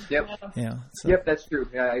 no. Yep. Yeah. So. Yep, that's true.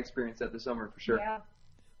 Yeah, I experienced that this summer for sure.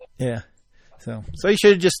 Yeah. So you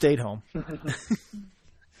should have just stayed home.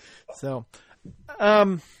 So,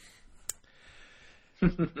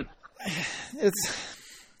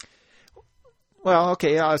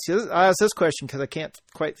 okay. I'll ask this question because I can't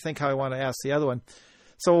quite think how I want to ask the other one.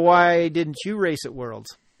 So why didn't you race at Worlds?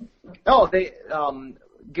 Oh, they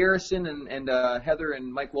Garrison and Heather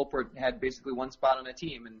and Mike Wolpert had basically one spot on a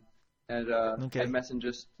team and had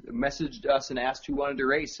messaged us and asked who wanted to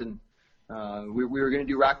race, and we were going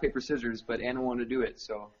to do rock paper scissors, but Anna wanted to do it,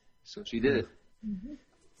 so she did it. Mm-hmm.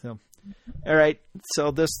 So, all right.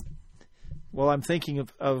 So I'm thinking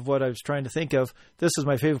of what I was trying to think of. This is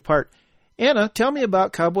my favorite part. Anna, tell me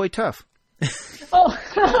about Cowboy Tough. Oh.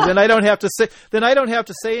 Then I don't have to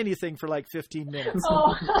say anything for like 15 minutes.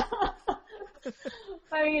 Oh.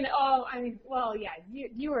 Well, yeah,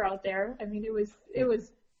 you were out there. I mean, it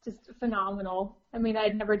was just phenomenal. I mean,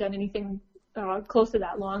 I'd never done anything close to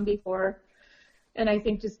that long before, and I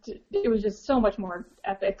think it was just so much more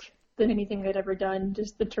epic than anything I'd ever done.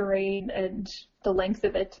 Just the terrain and the length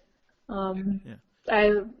of it.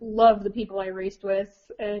 I love the people I raced with,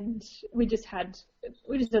 and we just had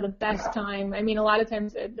the best time. I mean, a lot of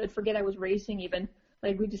times I'd forget I was racing even.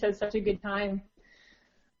 Like, we just had such a good time.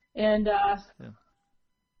 And, I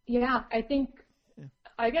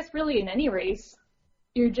guess really in any race,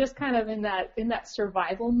 you're just kind of in that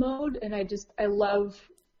survival mode. And I love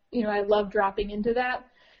dropping into that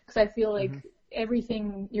because I feel like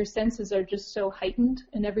everything, your senses are just so heightened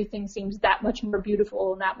and everything seems that much more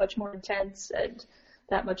beautiful and that much more intense and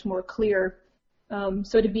that much more clear.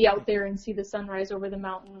 So to be out there and see the sunrise over the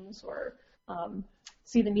mountains or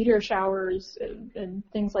see the meteor showers and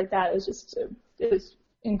things like that, it was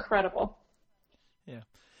incredible. Yeah.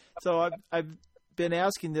 So I've been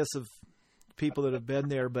asking this of people that have been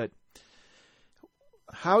there, but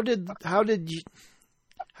how did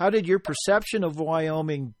your perception of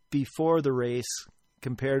Wyoming before the race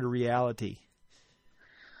compare to reality?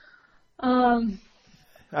 I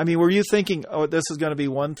mean, were you thinking, oh, this is going to be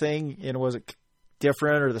one thing, and was it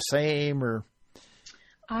different or the same, or?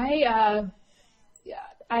 I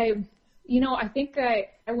think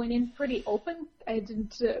I went in pretty open. I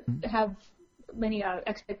didn't have many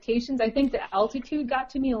expectations. I think the altitude got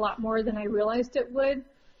to me a lot more than I realized it would.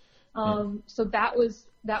 So that was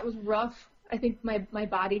rough. I think my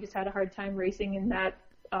body just had a hard time racing in that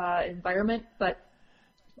environment. But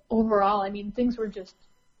overall, I mean, things were just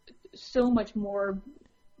so much more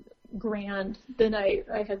grand than I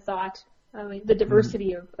had thought. I mean, the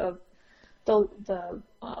diversity of the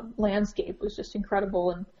landscape was just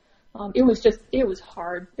incredible, and it was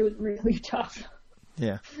hard. It was really tough.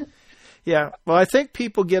 Yeah. Yeah. Well, I think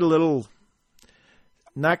people get a little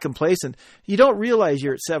not complacent. You don't realize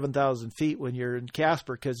you're at 7,000 feet when you're in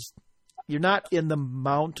Casper because you're not in the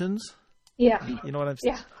mountains. Yeah. You know what I'm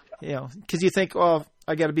saying? Yeah. Because you think, oh,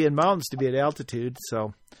 I got to be in mountains to be at altitude.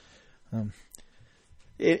 So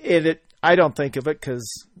I don't think of it because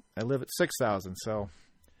I live at 6,000. So,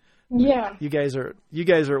 Yeah. You guys are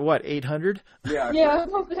what, 800? Yeah. Yeah.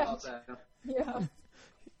 About that. Yeah.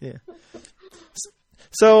 Yeah.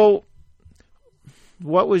 So,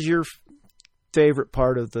 what was your favorite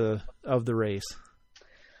part of the race?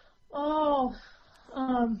 Oh,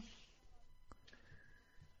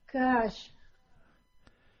 gosh.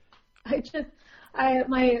 I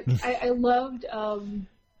loved,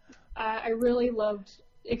 I really loved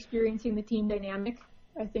experiencing the team dynamic.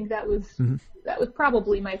 I think that was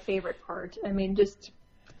probably my favorite part. I mean, just,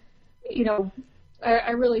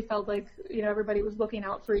 I really felt like, everybody was looking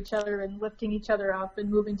out for each other and lifting each other up and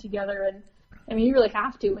moving together. And I mean, you really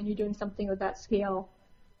have to when you're doing something of that scale.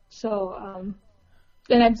 So,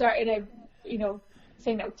 and I'm sorry, and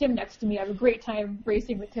saying that with Tim next to me, I have a great time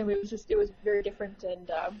racing with him. It was very different,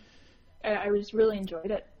 and I just really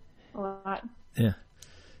enjoyed it a lot. Yeah.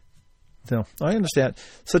 So I understand.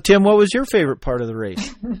 So Tim, what was your favorite part of the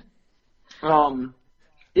race?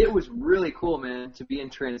 It was really cool, man, to be in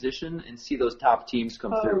transition and see those top teams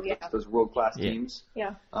come through. Yeah. Those world-class teams.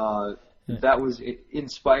 Yeah. That was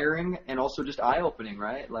inspiring and also just eye-opening,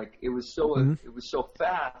 right? Like it was so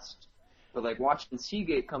fast, but like watching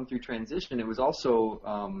Seagate come through transition, it was also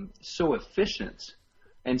so efficient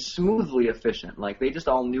and smoothly efficient. Like they just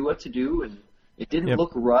all knew what to do, and it didn't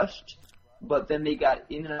look rushed. But then they got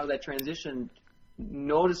in and out of that transition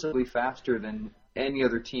noticeably faster than any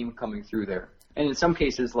other team coming through there. And in some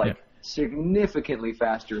cases, significantly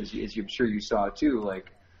faster, as I'm sure you saw too. Like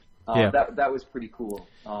that was pretty cool.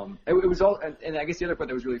 It was all, and I guess the other part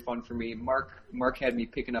that was really fun for me, Mark had me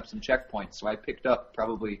picking up some checkpoints, so I picked up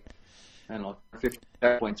probably 50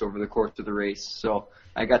 checkpoints over the course of the race. So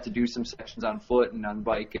I got to do some sections on foot and on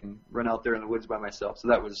bike and run out there in the woods by myself. So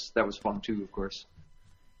that was fun too, of course.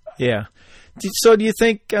 Yeah. So do you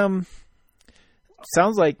think?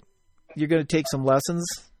 Sounds like you're going to take some lessons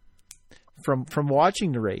from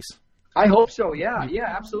watching the race. I hope so. Yeah,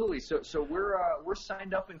 absolutely. So we're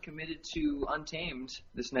signed up and committed to Untamed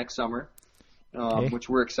this next summer, which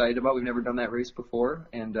we're excited about. We've never done that race before,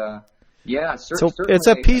 and so it's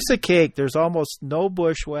a piece of cake. There's almost no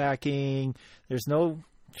bushwhacking. There's no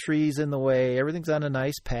trees in the way. Everything's on a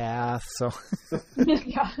nice path. So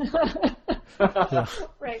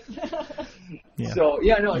Right. Yeah. So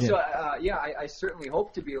I certainly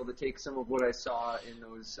hope to be able to take some of what I saw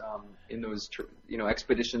in those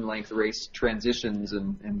expedition length race transitions,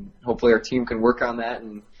 and hopefully our team can work on that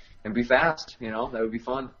and be fast. That would be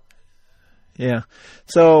fun. Yeah.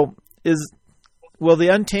 So the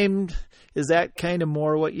Untamed, is that kind of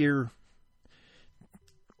more what you're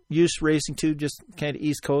used to racing to, just kind of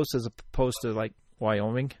East Coast as opposed to like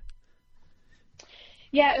Wyoming?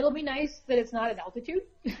 Yeah, it'll be nice that it's not at altitude.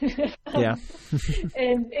 Yeah.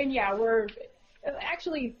 and we're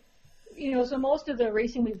actually, so most of the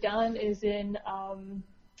racing we've done is in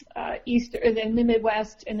in the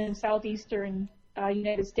Midwest and then southeastern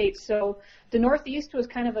United States. So the Northeast was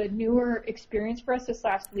kind of a newer experience for us this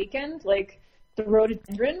last weekend. Like the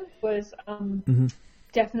rhododendron was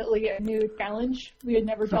definitely a new challenge we had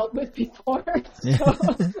never dealt with before.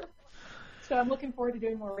 So I'm looking forward to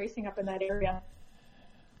doing more racing up in that area.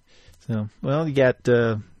 So, well, you got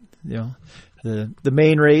the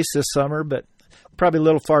main race this summer, but probably a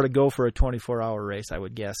little far to go for a 24-hour race, I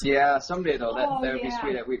would guess. Yeah, someday though that would be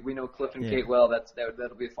sweet. We know Cliff and Kate well.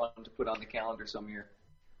 That'll be fun to put on the calendar some year.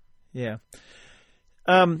 Yeah.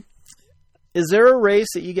 Is there a race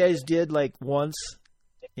that you guys did like once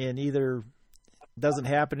and either doesn't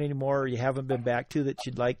happen anymore or you haven't been back to that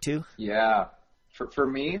you'd like to? Yeah. For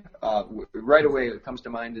me, right away what comes to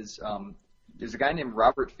mind is there's a guy named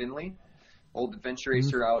Robert Finley, old adventure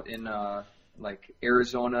racer out in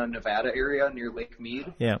Arizona, Nevada area near Lake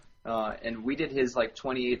Mead. Yeah. And we did his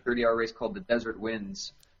 28, 30-hour race called the Desert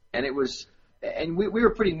Winds. And we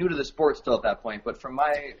were pretty new to the sport still at that point, but from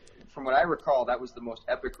what I recall, that was the most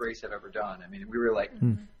epic race I've ever done. I mean, we were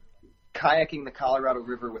kayaking the Colorado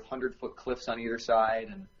River with 100-foot cliffs on either side,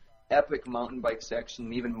 and epic mountain bike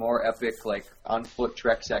section, even more epic on foot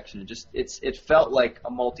trek section. It felt like a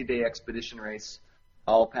multi-day expedition race,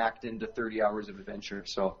 all packed into 30 hours of adventure.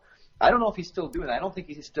 So I don't know if he's still doing that. I don't think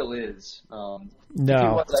he still is.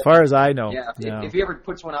 No, as far as I know. Yeah, no. If he ever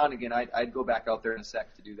puts one on again, I'd go back out there in a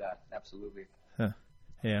sec to do that. Absolutely. Huh.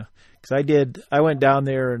 Yeah, because I went down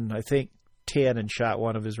there and I think 10 and shot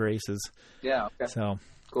one of his races. Yeah. Okay. So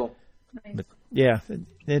cool. Nice. But yeah,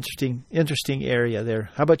 interesting area there.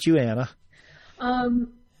 How about you, Anna?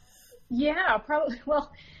 Yeah, probably.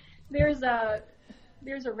 Well, there's a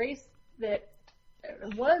race that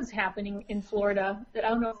was happening in Florida that I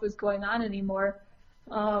don't know if it was going on anymore.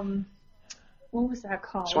 What was that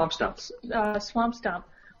called? Swamp Stomp. Swamp Stomp.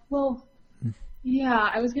 Well, Yeah,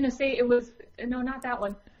 I was gonna say no, not that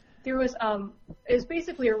one. There was it was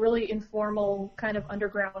basically a really informal kind of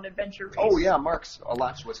underground adventure race. Oh yeah, Mark's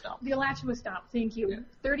Alachua Stomp. The Alachua Stomp, thank you. Yeah.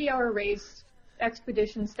 30-hour race,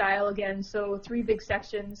 expedition style again, so 3 big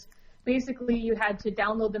sections. Basically, you had to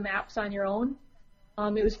download the maps on your own.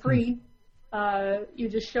 It was free. You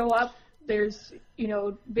just show up. There's,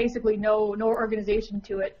 basically no organization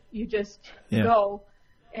to it. You just go,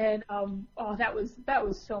 and that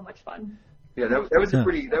was so much fun. Yeah, that was a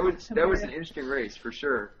pretty that was an interesting race for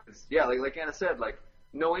sure. Yeah, like Anna said, like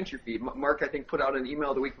no entry fee. Mark, I think, put out an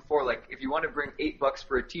email the week before, like if you want to bring $8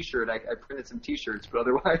 for a T-shirt, I printed some T-shirts, but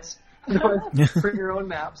otherwise, bring your own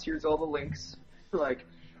maps. Here's all the links. Like,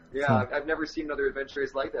 yeah, I've never seen another adventure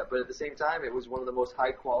race like that. But at the same time, it was one of the most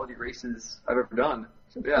high quality races I've ever done.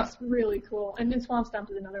 So, yeah, it's really cool. And then Swamp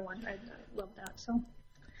Stomp is another one. I love that.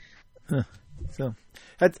 So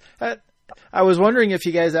I was wondering if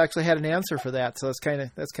you guys actually had an answer for that. So that's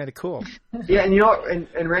kind of cool. Yeah,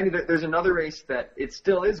 and Randy, there's another race that it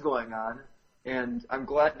still is going on, and I'm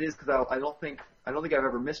glad it is because I don't think I've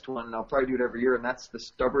ever missed one, and I'll probably do it every year. And that's the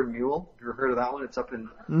Stubborn Mule. You ever heard of that one? It's up in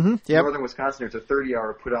northern Wisconsin. It's a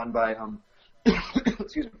 30-hour put on by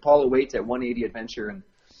Paula Waits at 180 Adventure, and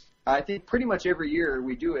I think pretty much every year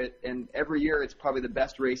we do it, and every year it's probably the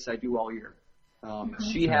best race I do all year.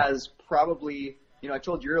 She has probably, I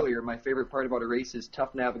told you earlier, my favorite part about a race is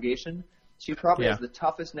tough navigation. She probably has the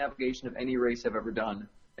toughest navigation of any race I've ever done,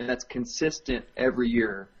 and that's consistent every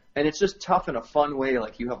year. And it's just tough in a fun way.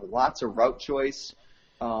 Like, you have lots of route choice.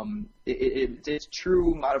 It's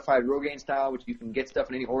true modified Rogaine style, which you can get stuff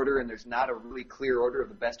in any order, and there's not a really clear order of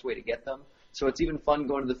the best way to get them. So it's even fun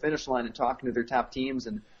going to the finish line and talking to their top teams,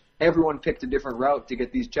 and everyone picked a different route to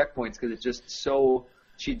get these checkpoints because it's just so –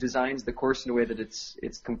 she designs the course in a way that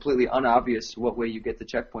it's completely unobvious what way you get the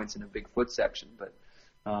checkpoints in a big foot section. But,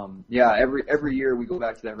 every year we go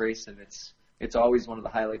back to that race, and it's always one of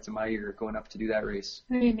the highlights of my year going up to do that race.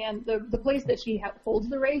 I mean, man, the place that she holds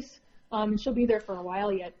the race, she'll be there for a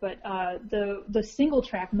while yet, but the single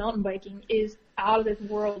track mountain biking is out of this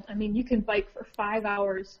world. I mean, you can bike for 5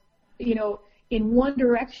 hours, in one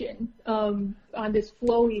direction on this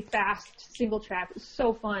flowy, fast single track. It's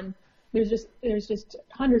so fun. There's just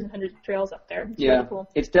hundreds and hundreds of trails up there. It's really cool.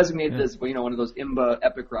 It's designated as one of those IMBA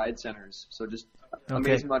Epic Ride Centers. So just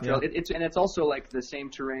amazing amount of trails. It's also like the same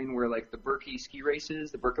terrain where like the Berkey ski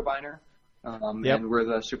races, the Birkebeiner, and where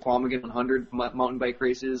the Chequamegon 100 mountain bike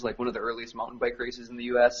races, like one of the earliest mountain bike races in the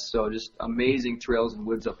U.S. So just amazing trails and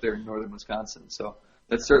woods up there in northern Wisconsin. So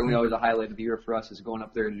that's certainly always a highlight of the year for us, is going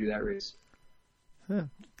up there to do that race. Yeah.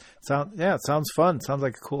 It sounds fun. Sounds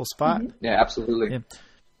like a cool spot. Mm-hmm. Yeah, absolutely. Yeah.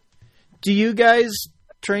 Do you guys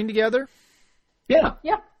train together? Yeah.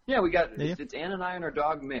 We got it's Ann and I and our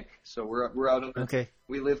dog Mick. So we're out on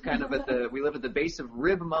we live kind of at the base of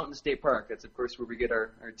Rib Mountain State Park. That's of course where we get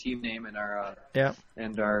our team name and our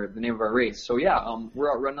the name of our race. So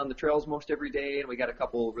we're out running on the trails most every day, and we got a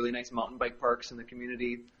couple really nice mountain bike parks in the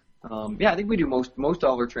community. I think we do most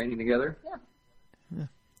all of our training together. Yeah.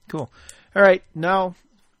 Cool. All right, now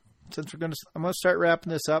since I'm gonna start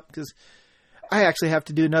wrapping this up because I actually have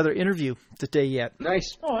to do another interview today yet.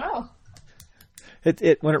 Nice. Oh, wow.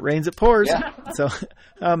 It when it rains, it pours. Yeah. So,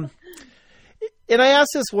 and I ask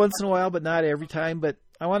this once in a while, but not every time. But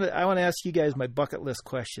I want to ask you guys my bucket list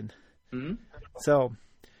question. Mm-hmm. So,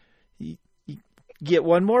 you get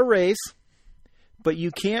one more race, but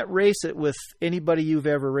you can't race it with anybody you've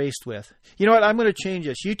ever raced with. You know what? I'm going to change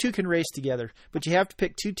this. You two can race together, but you have to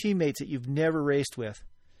pick 2 teammates that you've never raced with.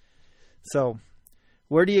 So,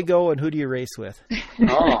 where do you go and who do you race with?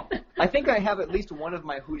 I think I have at least one of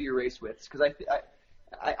my who do you race with, because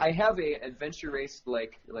I have a adventure race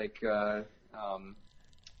like kind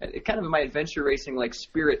of my adventure racing like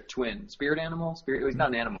spirit animal. It was not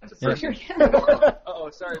an animal. It's a person. Oh,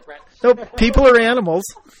 sorry, Brent. No, people are animals.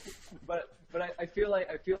 But I feel like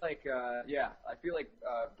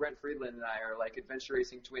Brent Friedland and I are like adventure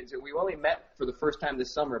racing twins. We only met for the first time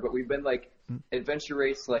this summer, but we've been like adventure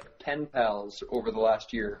race like pen pals over the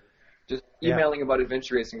last year, just emailing about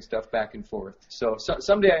adventure racing stuff back and forth. So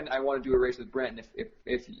someday I want to do a race with Brent, and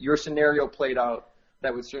if your scenario played out,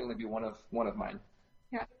 that would certainly be one of mine.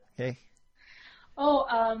 Yeah. Okay. Oh,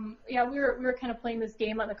 we were kind of playing this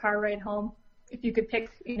game on the car ride home. If you could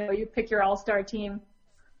pick, you pick your all-star team.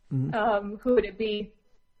 Mm-hmm. Who would it be?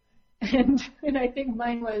 And I think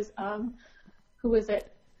mine was who was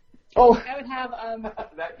it? Oh, I would have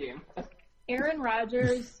that game. Aaron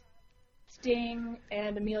Rodgers, Sting,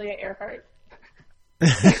 and Amelia Earhart.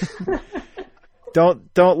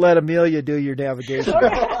 Don't let Amelia do your navigation.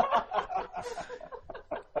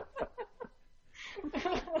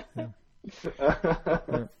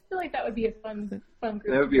 I feel like that would be a fun group.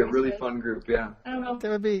 That would be a really fun group, yeah. I don't know.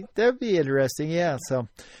 That would be interesting, yeah. So,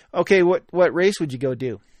 okay, what race would you go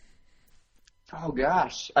do? Oh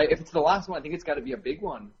gosh, if it's the last one, I think it's got to be a big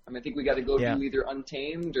one. I mean, I think we got to go do either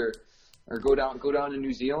Untamed or go down to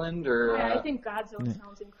New Zealand or. Yeah, I think Godzone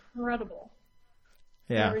sounds incredible.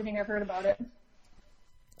 Yeah, everything I've heard about it.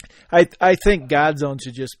 I think Godzone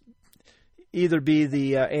should just either be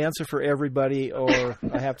the answer for everybody, or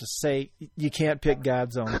I have to say you can't pick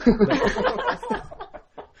Godzone.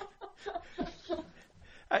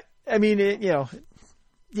 I mean, yeah.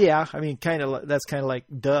 I mean, that's kind of like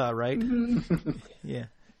duh, right? Mm-hmm. Yeah.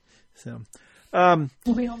 So,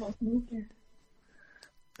 we almost moved here.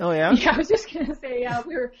 Oh yeah. Yeah, I was just gonna say, yeah,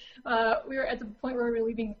 we were at the point where we were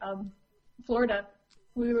leaving Florida.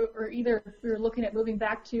 We were looking at moving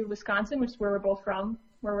back to Wisconsin, which is where we're both from,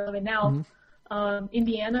 where we're living now,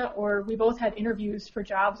 Indiana, or we both had interviews for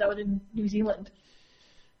jobs out in New Zealand.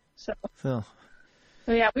 So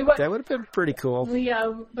yeah, that would have been pretty cool.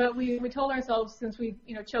 But we told ourselves, since we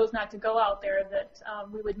chose not to go out there, that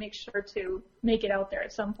we would make sure to make it out there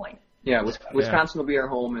at some point. Yeah, Wisconsin will be our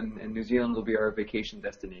home, and New Zealand will be our vacation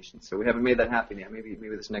destination. So we haven't made that happen yet. Maybe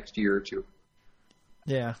this next year or two.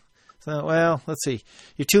 Yeah. So, well, let's see.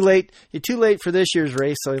 You're too late. You're too late for this year's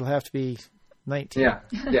race, so you'll have to be 19. Yeah,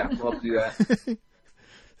 we'll have to do that.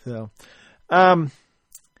 So, all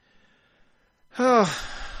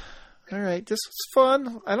right. This was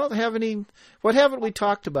fun. I don't have any. What haven't we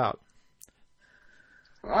talked about?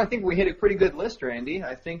 Well, I think we hit a pretty good list, Randy.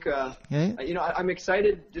 I think, I'm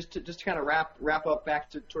excited just to kind of wrap up back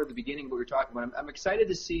toward the beginning of what we were talking about. I'm excited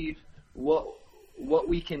to see what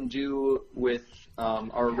we can do with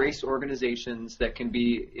our race organizations that can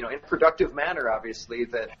be, in a productive manner, obviously,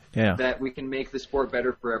 that we can make the sport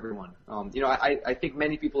better for everyone. I think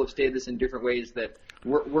many people have stated this in different ways, that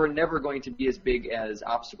we're never going to be as big as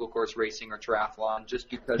obstacle course racing or triathlon,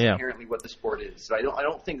 just because inherently what the sport is. So I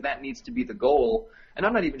don't think that needs to be the goal, and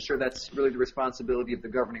I'm not even sure that's really the responsibility of the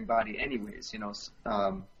governing body anyways.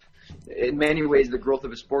 In many ways, the growth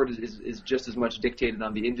of a sport is just as much dictated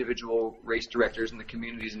on the individual race directors and the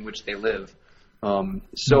communities in which they live.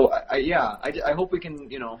 So I hope we can.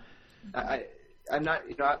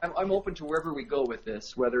 I'm open to wherever we go with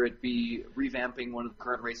this, whether it be revamping one of the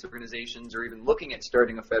current race organizations or even looking at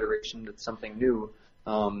starting a federation that's something new.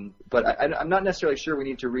 But I'm not necessarily sure we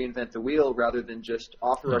need to reinvent the wheel, rather than just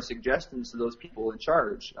offer our suggestions to those people in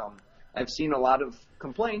charge. I've seen a lot of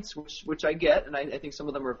complaints, which I get, and I think some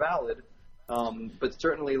of them are valid. But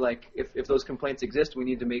certainly, if those complaints exist, we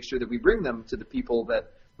need to make sure that we bring them to the people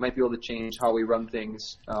that might be able to change how we run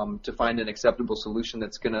things, to find an acceptable solution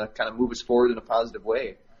that's going to kind of move us forward in a positive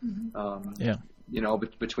way.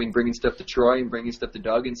 Between bringing stuff to Troy and bringing stuff to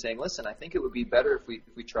Doug and saying, listen, I think it would be better if we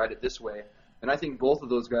tried it this way. And I think both of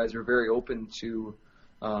those guys are very open to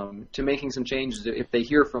making some changes if they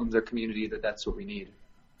hear from their community that that's what we need.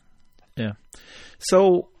 Yeah.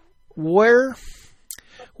 So what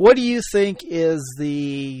do you think is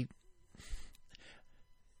in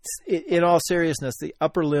all seriousness, the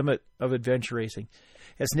upper limit of adventure racing?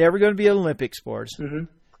 It's never going to be an Olympic sport,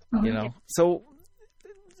 So,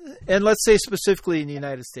 and let's say specifically in the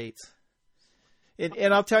United States.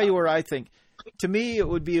 And I'll tell you where I think. To me, it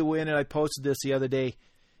would be a win, and I posted this the other day,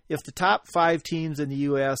 if the top 5 teams in the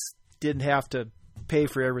U.S. didn't have to pay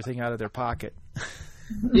for everything out of their pocket.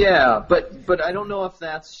 Yeah, but I don't know if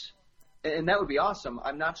that's, and that would be awesome.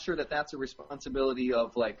 I'm not sure that that's a responsibility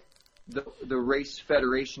of the race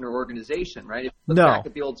federation or organization, right? If you look back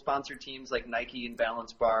at the old sponsor teams like Nike and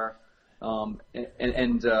Balance Bar, and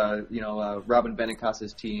Robin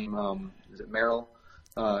Benincas's team, is it Merrill?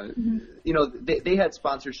 They had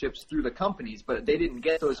sponsorships through the companies, but they didn't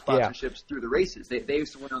get those sponsorships through the races. They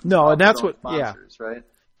went on and that's what sponsors, right?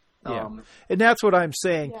 And that's what I'm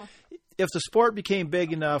saying. Yeah. If the sport became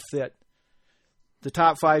big enough that the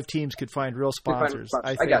top 5 teams could find real sponsors,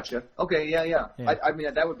 I gotcha. Okay, yeah. I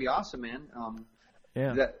mean, that would be awesome, man.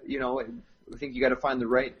 I think you got to find the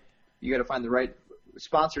right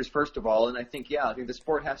sponsors first of all, and I think the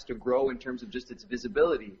sport has to grow in terms of just its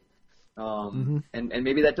visibility. And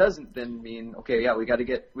maybe that doesn't then mean we got to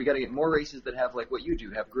get more races that have like what you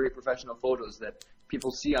do, have great professional photos that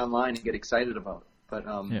people see online and get excited about. But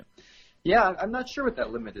I'm not sure what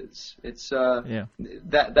that limit is. It's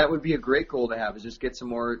that would be a great goal to have, is just get some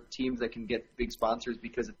more teams that can get big sponsors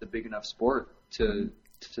because it's a big enough sport to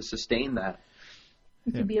sustain that.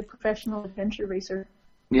 You could be a professional adventure racer.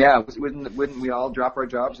 Yeah, wouldn't we all drop our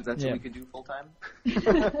jobs if that's what we could do full time?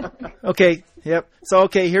 Okay, yep. So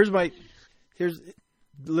here's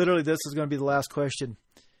literally this is going to be the last question.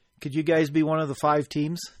 Could you guys be one of the 5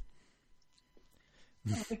 teams?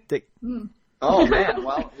 Oh man,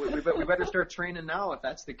 well, we better start training now if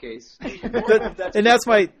that's the case. And that's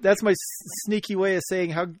my sneaky way of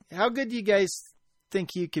saying how good do you guys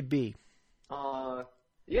think you could be?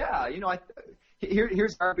 Yeah,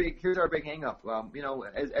 here's our big hang up.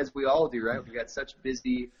 As we all do, right? We've got such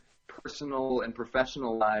busy personal and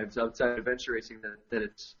professional lives outside of adventure racing that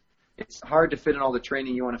it's hard to fit in all the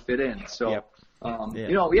training you want to fit in. So,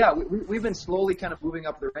 we've been slowly kind of moving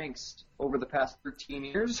up the ranks over the past 13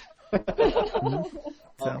 years.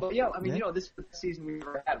 But yeah, I mean, this season we've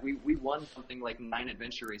ever had, we won something like 9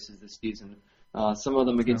 adventure races this season. Some of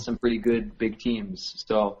them against some pretty good big teams.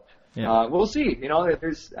 So we'll see.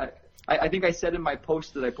 I think I said in my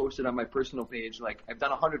post that I posted on my personal page, like I've done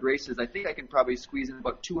 100 races. I think I can probably squeeze in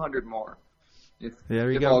about 200 more if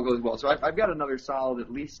all goes well. So I've got another solid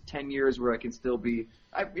at least 10 years where I can still be.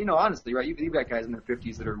 Honestly, right? You've got guys in their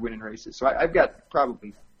 50s that are winning races. So I've got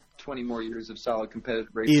probably 20 more years of solid competitive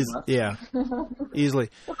racing left. Yeah, easily.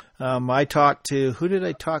 I talked to, who did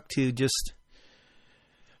I talk to just,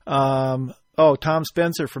 Tom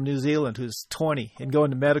Spencer from New Zealand, who's 20 and going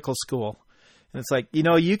to medical school. And it's like,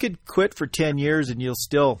 you could quit for 10 years and you'll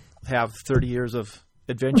still have 30 years of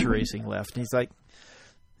adventure racing left. And he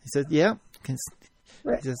said, yeah. He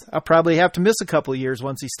says, I'll probably have to miss a couple of years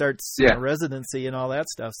once he starts residency and all that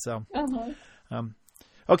stuff. So,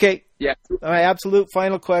 okay. Yeah. My absolute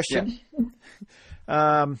final question.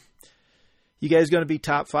 Yeah. You guys going to be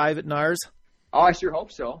top 5 at NARS? Oh, I sure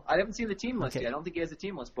hope so. I haven't seen the team list yet. I don't think he has a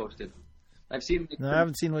team list posted. I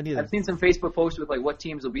haven't seen one either. I've seen some Facebook posts with like what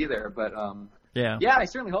teams will be there, but yeah, I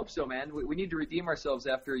certainly hope so, man. We need to redeem ourselves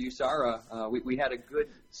after USARA. We had a good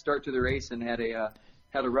start to the race and had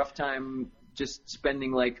a rough time just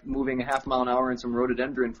spending like moving a half mile an hour in some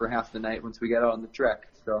rhododendron for half the night once we got out on the trek.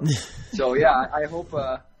 So yeah, I hope.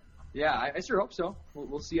 I sure hope so.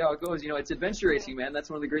 We'll see how it goes. It's adventure racing, man. That's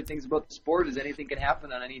one of the great things about the sport is anything can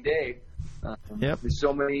happen on any day. There's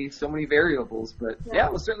so many variables, but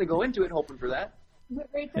we'll certainly go into it hoping for that. The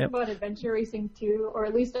great thing about adventure racing too, or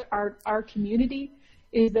at least our community,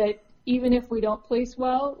 is that even if we don't place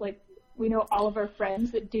well, like we know all of our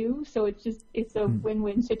friends that do, so it's a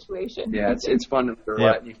win-win situation. Yeah, it's fun.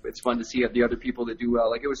 It's fun to see the other people that do well.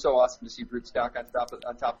 Like it was so awesome to see Broodstock on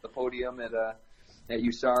top of the podium at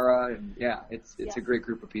USARA, and it's a great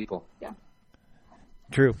group of people. Yeah.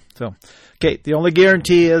 True. So, okay, the only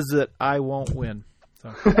guarantee is that I won't win.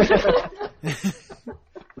 So,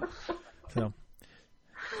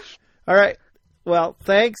 all right. Well,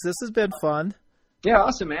 thanks. This has been fun. Yeah,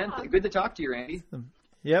 awesome, man. Good to talk to you, Randy.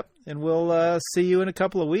 Yep, and we'll see you in a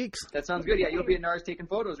couple of weeks. That sounds good. Yeah, you'll be at NARS taking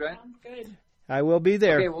photos, right? Sounds good. I will be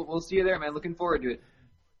there. Okay, we'll see you there, man. Looking forward to it.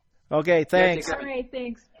 Okay, thanks. All right,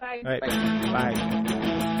 thanks. Bye. All right, bye.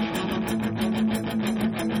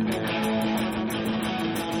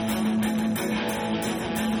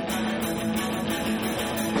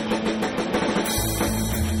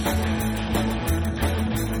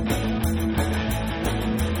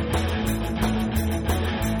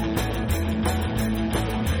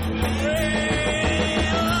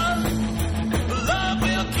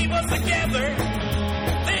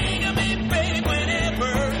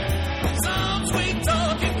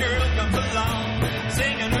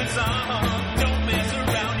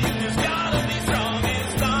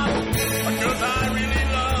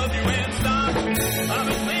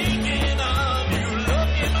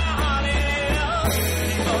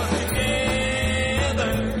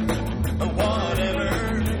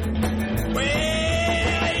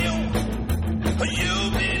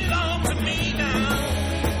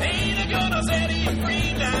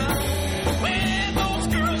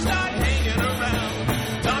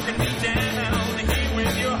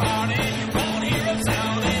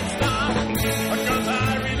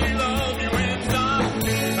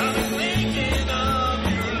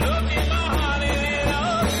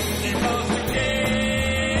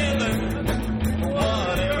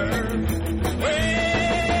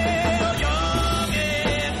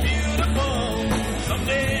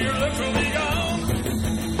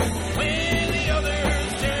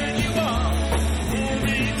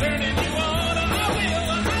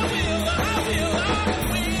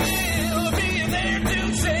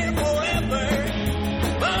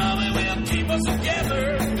 Together.